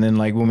reminisce. And then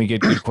like when we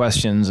get good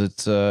questions,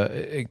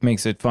 it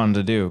makes it fun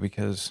to do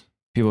because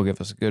people give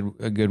us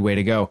a good way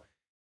to go.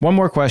 One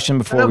more question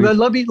before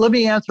let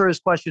me answer his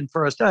question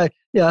first. I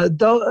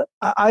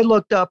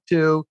looked up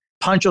to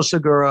Pancho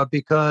Segura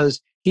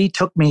because he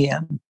took me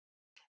in,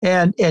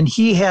 and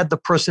he had the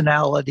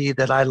personality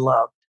that I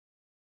loved.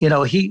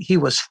 He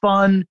was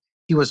fun.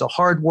 He was a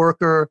hard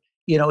worker.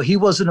 He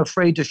wasn't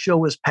afraid to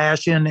show his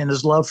passion and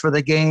his love for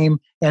the game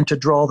and to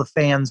draw the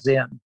fans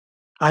in.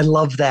 I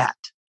love that.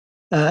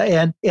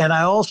 And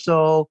I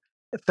also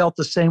felt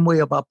the same way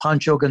about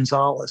Pancho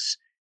Gonzalez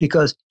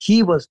because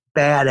he was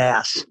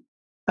badass.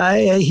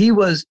 He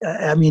was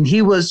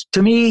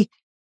to me,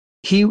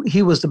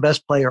 he was the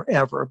best player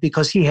ever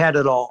because he had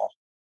it all.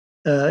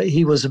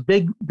 He was a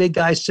big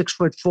guy,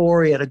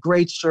 6'4". He had a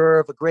great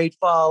serve, a great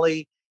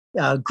volley,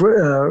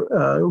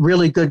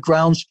 really good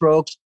ground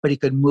strokes, but he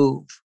could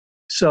move.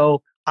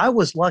 So I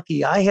was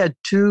lucky. I had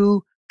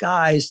two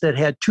guys that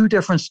had two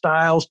different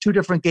styles, two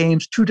different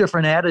games, two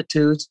different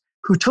attitudes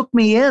who took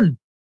me in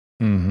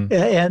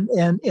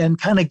and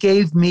kind of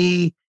gave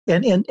me,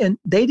 and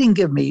they didn't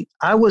give me,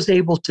 I was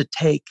able to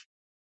take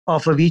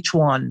off of each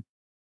one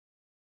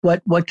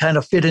what kind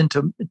of fit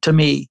into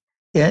me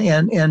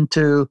and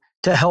to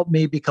help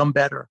me become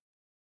better.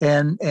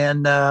 And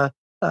as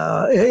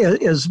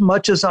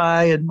much as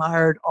I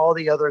admired all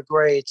the other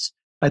greats,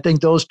 I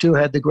think those two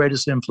had the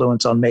greatest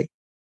influence on me.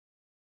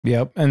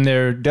 Yep. And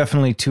they're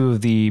definitely two of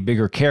the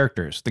bigger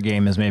characters the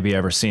game has maybe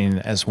ever seen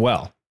as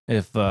well.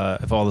 If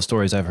all the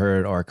stories I've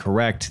heard are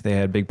correct, they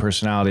had big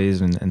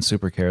personalities and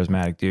super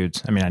charismatic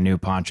dudes. I mean, I knew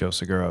Pancho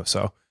Segura,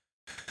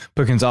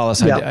 but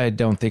Gonzalez, yeah. I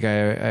don't think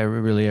I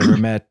really ever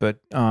met, but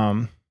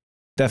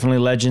definitely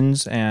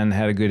legends and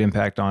had a good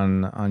impact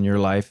on your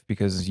life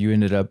because you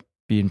ended up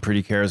being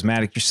pretty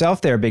charismatic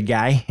yourself there, big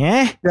guy.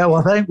 Eh?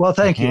 Yeah,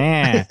 thank you.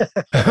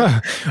 All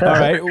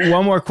right,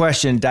 one more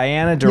question.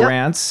 Diana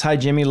Durant's, Yep. Hi,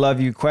 Jimmy,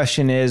 love you.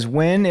 Question is,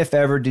 when, if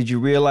ever, did you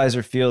realize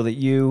or feel that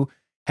you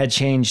had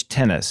changed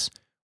tennis?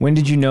 When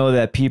did you know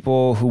that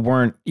people who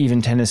weren't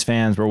even tennis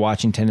fans were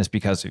watching tennis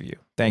because of you?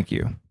 Thank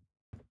you.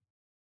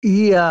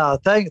 Yeah,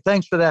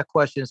 thanks for that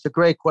question. It's a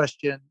great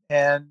question.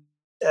 And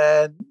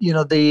the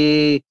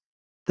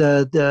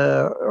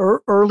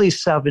early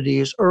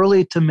 70s,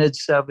 early to mid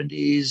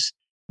 70s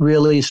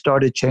really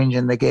started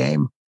changing the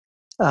game.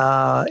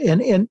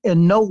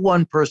 And no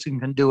one person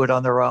can do it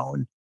on their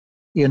own.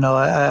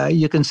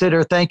 You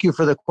consider, thank you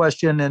for the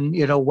question and,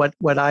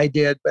 what I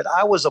did, but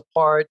I was a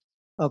part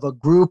of a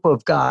group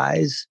of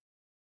guys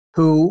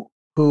who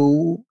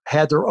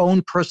had their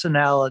own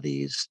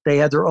personalities. They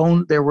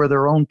were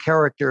their own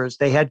characters.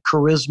 They had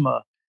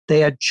charisma. They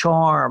had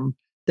charm.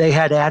 They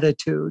had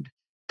attitude.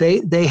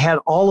 They had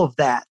all of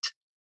that,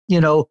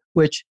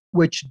 which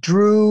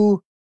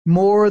drew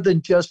more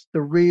than just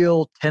the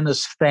real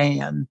tennis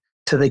fan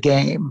to the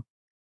game.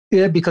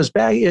 Yeah, because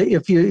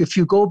if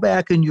you go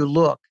back and you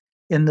look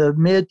in the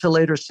mid to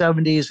later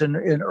 70s and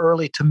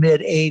early to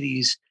mid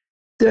 80s,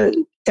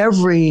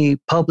 every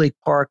public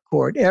park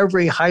court,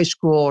 every high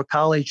school or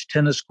college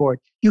tennis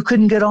court, you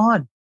couldn't get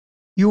on.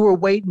 You were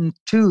waiting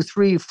 2,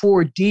 3,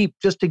 4 deep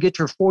just to get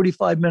your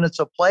 45 minutes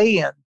of play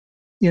in.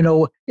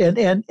 And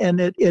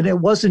it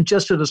wasn't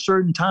just at a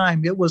certain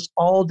time. It was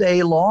all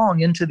day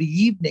long into the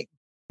evening.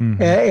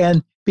 Mm-hmm.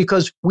 And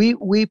because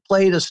we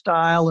played a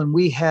style and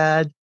we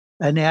had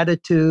an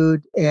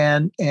attitude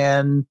and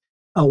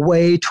a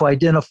way to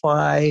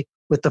identify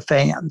with the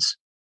fans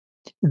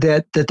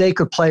that they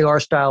could play our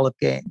style of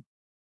game.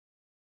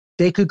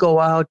 They could go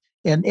out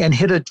and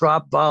hit a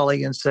drop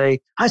volley and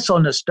say, I saw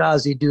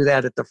Nastase do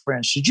that at the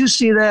French. Did you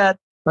see that?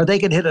 Or they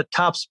could hit a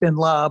topspin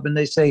lob and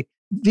they say,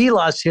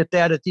 Vilas hit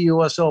that at the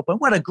U.S. Open.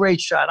 What a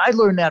great shot. I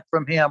learned that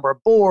from him, or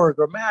Borg,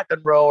 or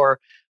McEnroe,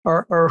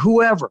 or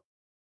whoever,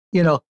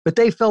 but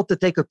they felt that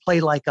they could play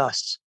like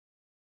us.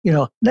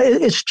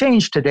 It's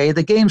changed today.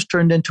 The game's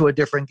turned into a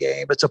different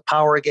game. It's a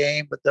power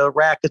game with the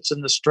rackets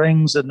and the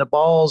strings and the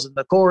balls and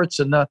the courts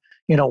and the,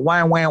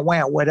 wham, wham,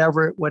 wham,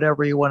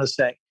 whatever you want to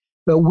say.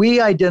 But we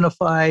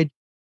identified,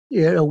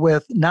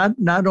 with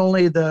not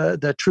only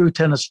the true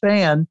tennis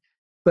fan,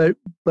 but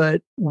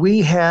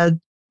we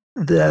had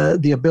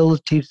the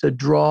ability to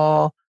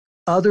draw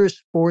other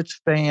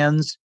sports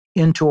fans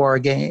into our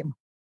game.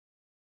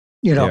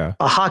 A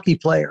hockey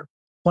player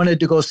wanted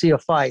to go see a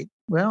fight.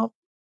 Well,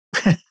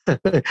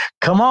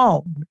 come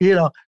on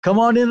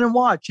in and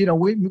watch.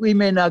 We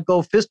may not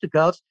go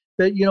fisticuffs,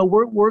 but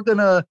we're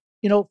gonna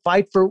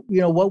fight for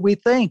what we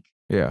think.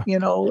 Yeah.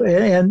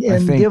 And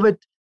give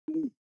it.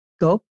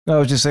 Go. I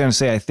was just going to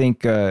say, I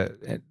think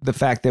the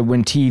fact that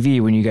when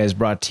you guys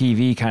brought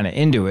TV kind of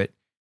into it,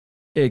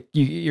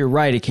 you're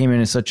right. It came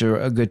in at such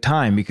a good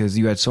time because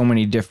you had so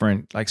many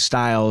different like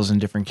styles and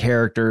different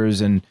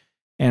characters and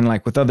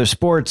like with other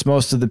sports,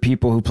 most of the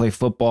people who play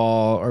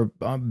football are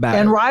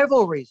and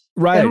rivalries,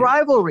 right?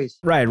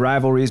 Right,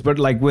 rivalries. But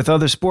like with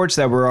other sports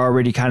that were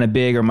already kind of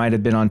big or might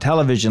have been on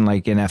television,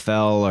 like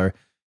NFL or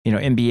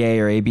NBA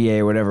or ABA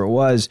or whatever it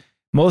was,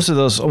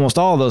 almost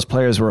all of those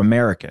players were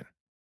American.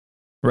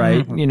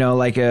 Right. Mm-hmm.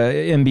 Like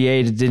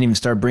NBA didn't even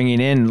start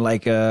bringing in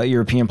like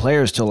European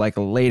players till like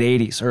the late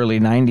 80s, early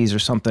 90s or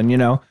something,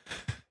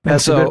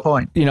 That's a good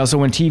point. So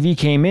when TV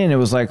came in, it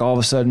was like all of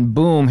a sudden,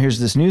 boom, here's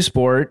this new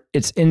sport.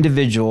 It's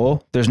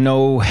individual. There's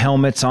no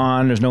helmets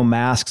on. There's no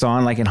masks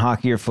on like in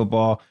hockey or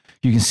football.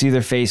 You can see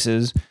their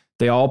faces.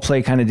 They all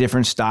play kind of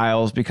different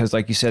styles because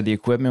like you said, the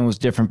equipment was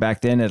different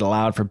back then. It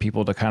allowed for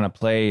people to kind of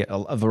play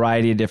a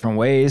variety of different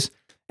ways.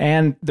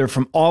 And they're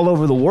from all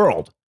over the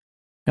world.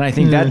 And I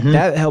think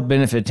that helped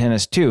benefit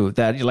tennis too.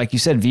 That, like you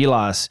said,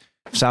 Vilas,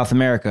 South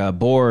America,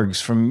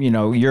 Borgs from,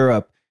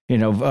 Europe,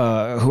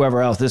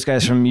 whoever else. This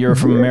guy's from Europe,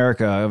 from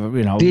America,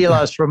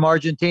 Vilas from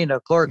Argentina,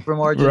 Clark from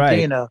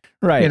Argentina.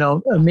 Right.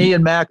 Me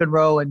and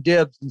McEnroe and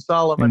Dibbs and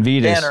Solomon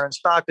and Danner and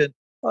Stockton,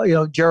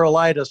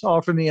 Gerolaitis,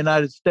 all from the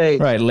United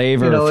States. Right.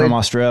 Laver from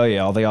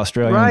Australia, all the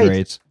Australian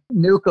greats.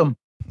 Newcomb,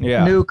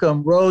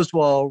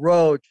 Rosewall,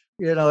 Roach.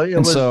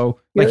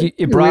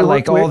 It brought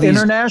like all these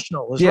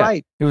international. Was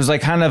right. It was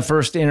like kind of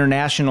first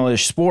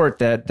international-ish sport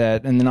that,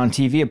 and then on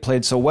TV it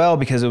played so well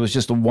because it was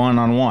just a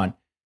one-on-one.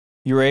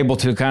 You were able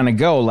to kind of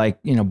go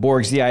like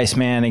Borg's the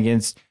Iceman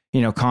against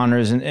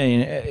Connors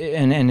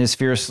and his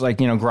fierce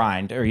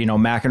grind, or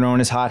McEnroe and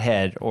his hot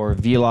head, or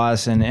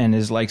Vilas and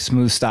his like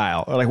smooth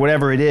style, or like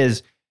whatever it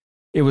is.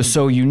 It was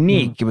so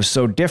unique. It was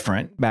so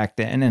different back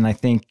then, and I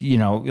think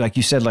like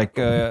you said, like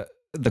the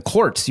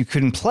courts you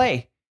couldn't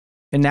play.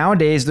 And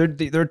nowadays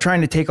they're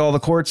trying to take all the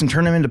courts and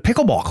turn them into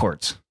pickleball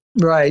courts.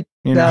 Right.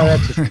 Well,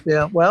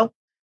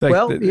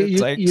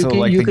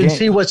 you can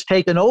see what's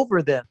taken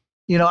over then.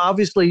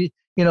 Obviously,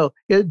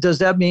 does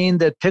that mean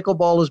that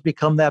pickleball has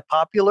become that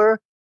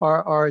popular,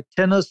 or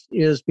tennis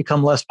is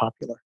become less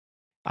popular?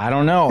 I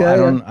don't know.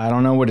 I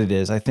don't know what it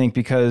is. I think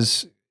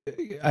because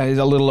a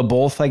little of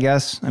both, I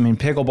guess. I mean,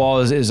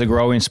 pickleball is a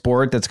growing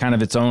sport that's kind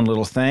of its own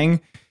little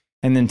thing.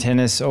 And then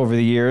tennis over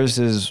the years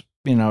is,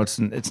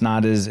 it's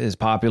not as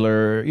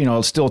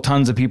popular. Still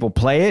tons of people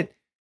play it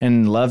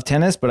and love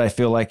tennis, but I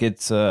feel like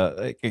it's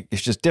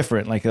just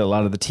different. Like a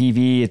lot of the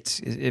TV,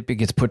 it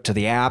gets put to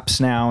the apps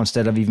now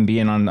instead of even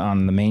being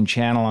on the main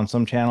channel on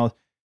some channels.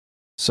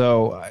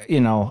 So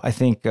I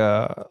think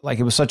like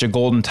it was such a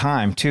golden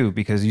time too,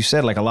 because you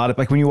said like a lot of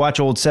like when you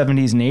watch old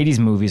 70s and 80s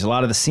movies, a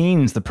lot of the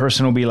scenes, the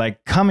person will be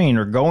like coming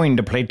or going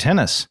to play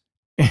tennis.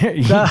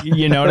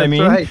 You know what I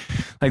mean? Right.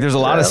 Like there's a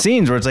lot of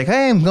scenes where it's like,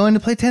 hey, I'm going to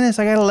play tennis.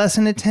 I got a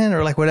lesson at 10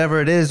 or like whatever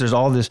it is. There's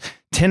all this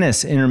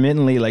tennis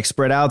intermittently like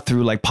spread out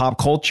through like pop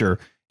culture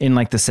in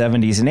like the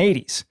 70s and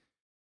 80s.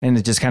 And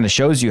it just kind of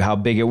shows you how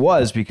big it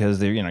was because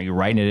they're, you're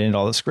writing it into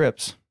all the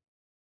scripts.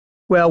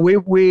 Well,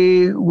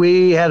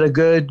 we had a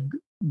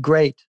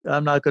great,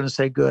 I'm not going to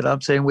say good. I'm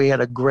saying we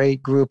had a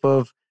great group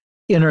of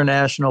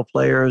international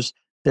players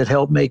that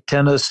helped make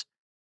tennis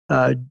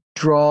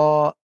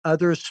draw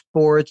other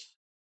sports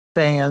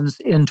fans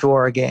into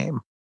our game,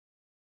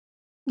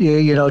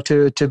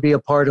 to be a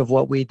part of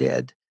what we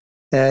did,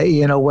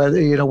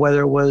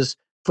 whether it was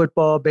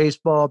football,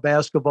 baseball,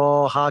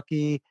 basketball,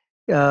 hockey,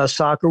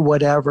 soccer,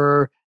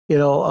 whatever, a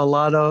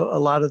lot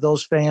of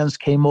those fans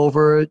came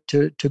over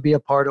to be a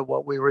part of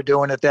what we were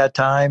doing at that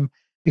time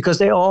because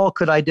they all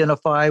could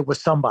identify with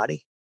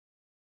somebody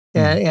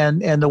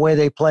and the way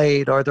they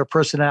played or their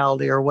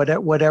personality or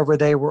whatever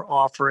they were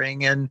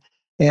offering. And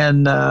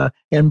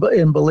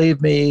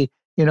believe me,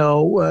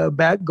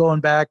 going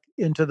back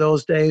into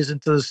those days,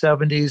 into the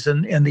 70s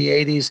and the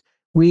 80s,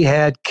 we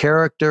had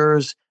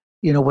characters,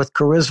 with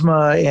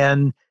charisma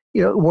and,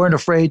 weren't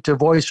afraid to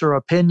voice our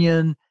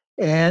opinion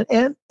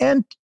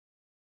and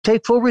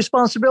take full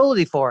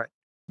responsibility for it.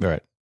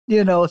 Right.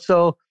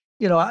 So,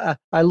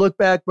 I look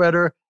back,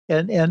 Breder,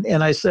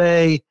 and I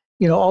say,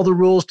 all the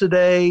rules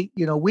today,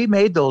 we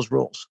made those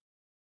rules,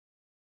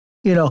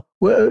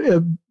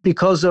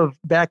 because of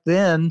back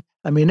then.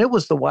 I mean, it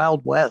was the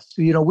Wild West.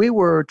 We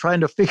were trying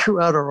to figure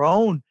out our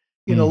own,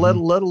 let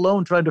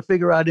alone trying to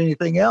figure out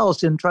anything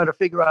else and try to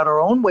figure out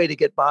our own way to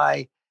get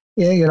by,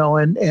 and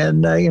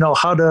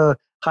how to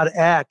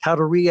act, how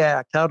to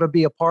react, how to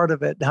be a part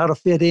of it, how to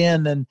fit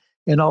in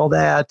and all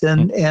that.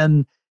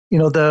 And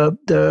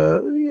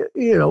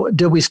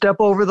did we step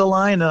over the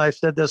line? And I've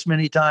said this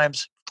many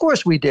times. Of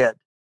course we did.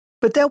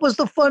 But that was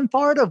the fun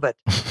part of it.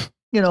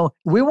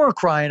 We weren't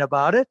crying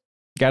about it.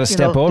 Got to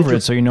step over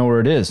it so you know where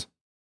it is.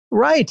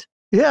 Right.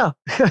 Yeah,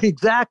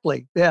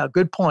 exactly. Yeah.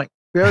 Good point.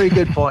 Very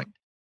good point.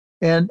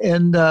 And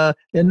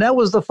that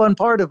was the fun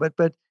part of it.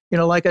 But,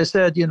 like I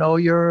said,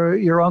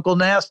 your Uncle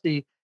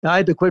Nasty, I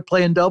had to quit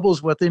playing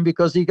doubles with him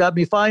because he got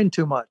me fined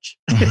too much.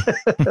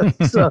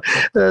 so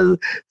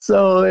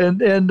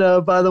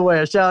by the way,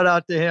 a shout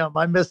out to him.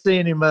 I miss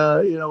seeing him.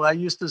 I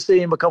used to see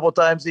him a couple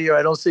times a year.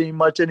 I don't see him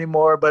much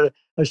anymore, but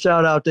a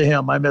shout out to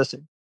him. I miss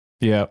him.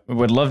 Yeah,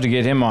 would love to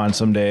get him on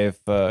someday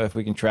if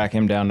we can track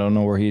him down. Don't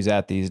know where he's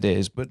at these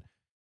days, but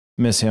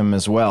miss him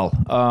as well.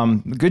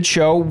 Good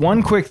show.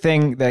 One quick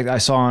thing that I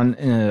saw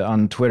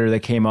on Twitter that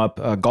came up,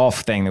 a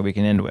golf thing that we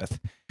can end with.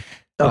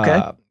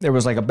 Okay. There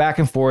was like a back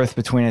and forth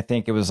between, I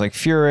think it was like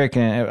Furyk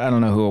and I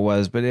don't know who it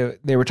was, but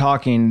they were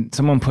talking.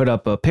 Someone put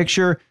up a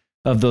picture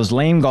of those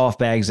lame golf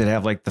bags that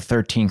have like the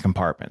 13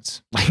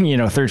 compartments,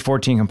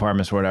 14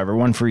 compartments or whatever,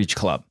 one for each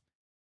club.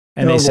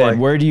 And they said,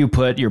 where do you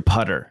put your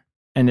putter?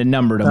 And it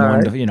numbered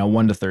them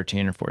 1 to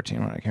 13 or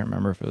 14. I can't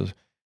remember if it was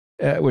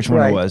which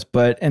one it was,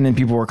 and then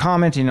people were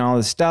commenting on all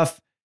this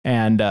stuff.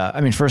 And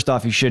first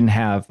off, you shouldn't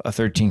have a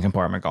 13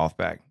 compartment golf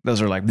bag.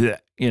 Those are like, bleh,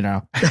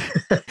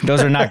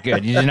 those are not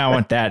good. You do not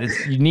want that.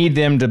 You need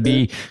them to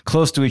be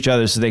close to each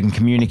other so they can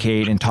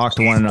communicate and talk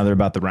to one another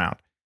about the round.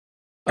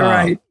 All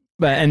right.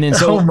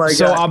 So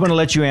I'm going to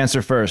let you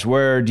answer first.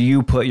 Where do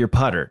you put your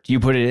putter? Do you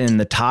put it in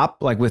the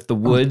top, like with the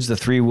woods, the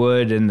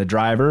 3-wood and the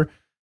driver?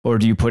 Or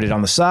do you put it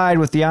on the side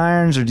with the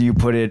irons? Or do you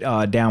put it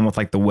down with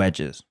like the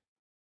wedges?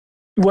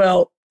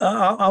 Well,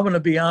 I'm going to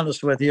be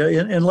honest with you.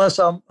 Unless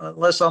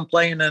I'm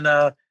playing in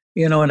a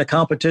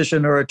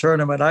competition or a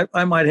tournament,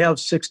 I might have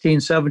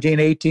 16, 17,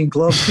 18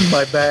 clubs in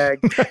my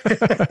bag.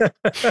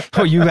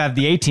 Oh, you have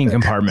the 18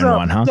 compartment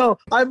one, huh? So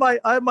I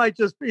might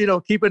just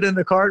keep it in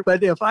the cart.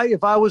 But if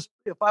I was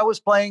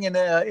playing in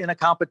a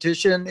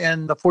competition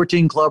and the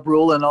 14 club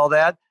rule and all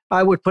that,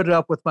 I would put it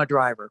up with my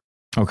driver.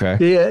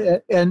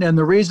 Okay. And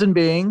the reason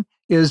being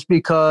is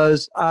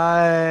because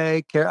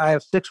I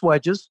have 6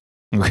 wedges.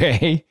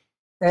 Okay.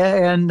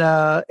 And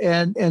I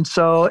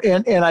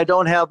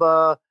don't have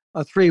a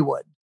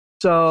 3-wood,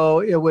 so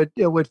it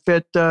would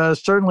fit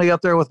certainly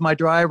up there with my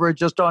driver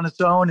just on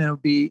its own, and it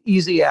would be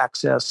easy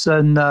access.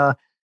 And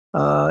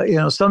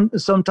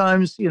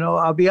sometimes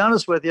I'll be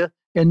honest with you,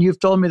 and you've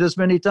told me this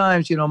many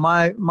times.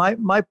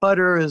 My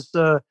putter is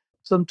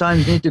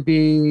sometimes need to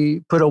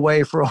be put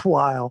away for a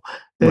while.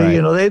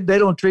 Right. They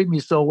don't treat me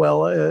so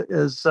well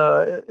as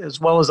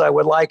well as I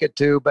would like it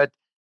to, but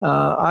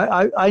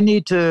I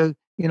need to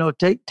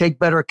take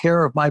better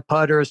care of my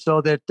putter so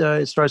that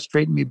it starts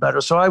treating me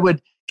better. So I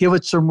would give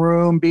it some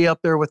room, be up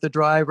there with the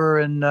driver,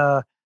 and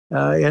have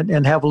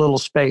a little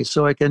space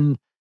so it can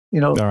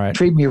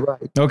treat me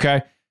right.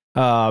 Okay.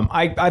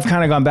 I've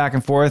kind of gone back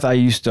and forth. I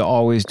used to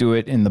always do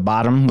it in the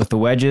bottom with the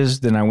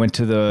wedges. Then I went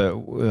to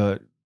the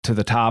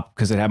top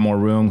because it had more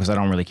room, because I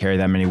don't really carry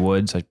that many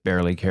woods. I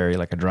barely carry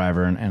like a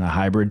driver and a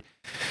hybrid.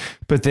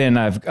 But then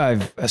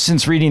I've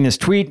since reading this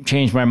tweet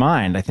changed my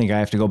mind. I think I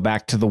have to go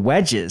back to the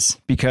wedges,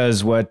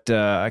 because what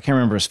I can't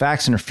remember, is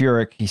Faxon or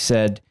Furyk, he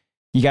said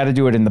you got to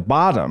do it in the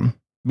bottom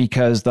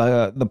because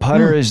the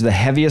putter is the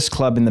heaviest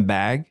club in the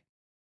bag,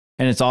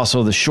 and it's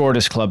also the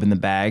shortest club in the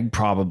bag,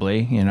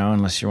 probably,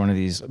 unless you're one of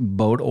these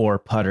boat or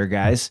putter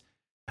guys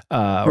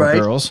or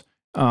girls.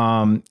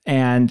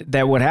 And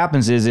that what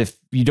happens is if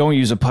you don't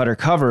use a putter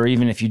cover,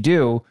 even if you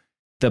do,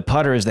 the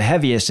putter is the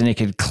heaviest and it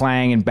could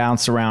clang and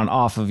bounce around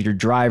off of your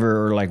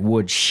driver or like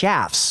wood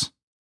shafts.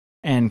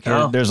 And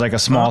there's like a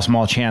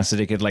small chance that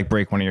it could like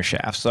break one of your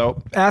shafts.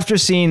 So after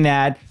seeing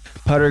that,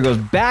 putter goes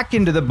back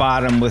into the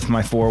bottom with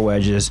my 4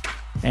 wedges.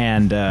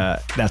 And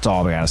that's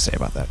all we got to say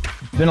about that.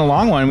 It's been a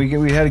long one.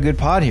 We had a good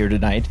pod here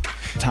tonight.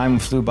 Time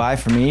flew by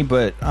for me,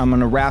 but I'm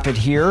going to wrap it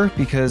here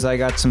because I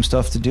got some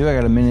stuff to do. I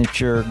got a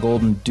miniature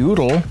golden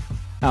doodle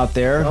out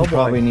there who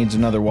probably needs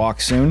another walk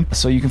soon.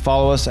 So you can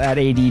follow us at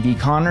ADV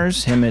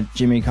Connors, him at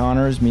Jimmy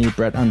Connors, me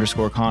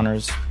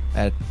Brett_Connors,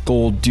 at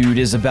Gold Dude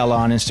Isabella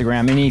on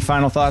Instagram. Any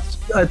final thoughts?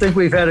 I think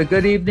we've had a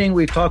good evening.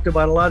 We've talked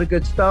about a lot of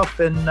good stuff,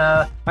 and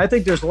I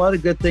think there's a lot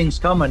of good things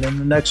coming in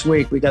the next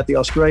week. We got the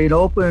Australian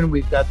Open,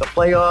 we've got the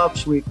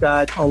playoffs, we've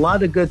got a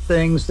lot of good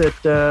things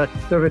that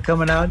are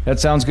coming out.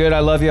 That sounds good. I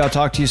love you. I'll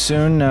talk to you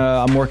soon.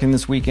 I'm working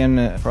this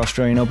weekend for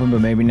Australian Open,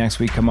 but maybe next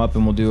week come up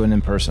and we'll do it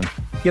in person.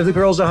 Give the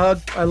girls a hug.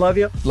 I love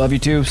you. Love you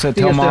too. So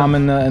tell Mom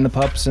and the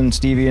pups and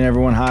Stevie and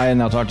everyone hi,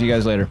 and I'll talk to you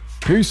guys later.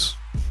 Peace.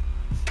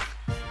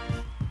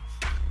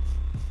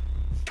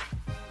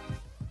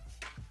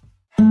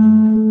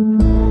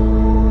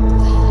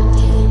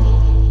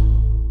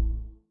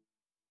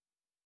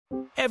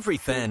 Every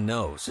fan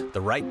knows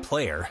the right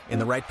player in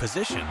the right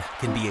position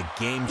can be a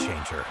game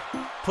changer.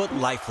 Put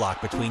LifeLock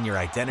between your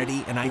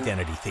identity and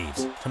identity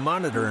thieves to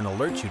monitor and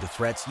alert you to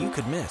threats you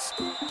could miss.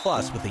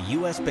 Plus, with a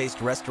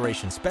U.S.-based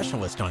restoration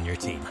specialist on your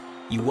team,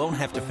 you won't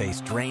have to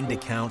face drained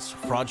accounts,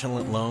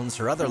 fraudulent loans,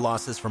 or other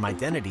losses from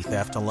identity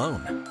theft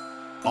alone.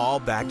 All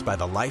backed by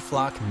the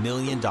LifeLock $1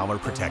 Million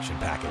Protection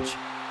Package.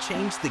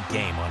 Change the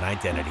game on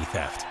identity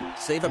theft.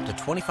 Save up to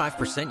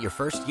 25% your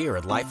first year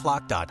at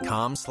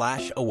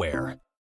LifeLock.com/aware.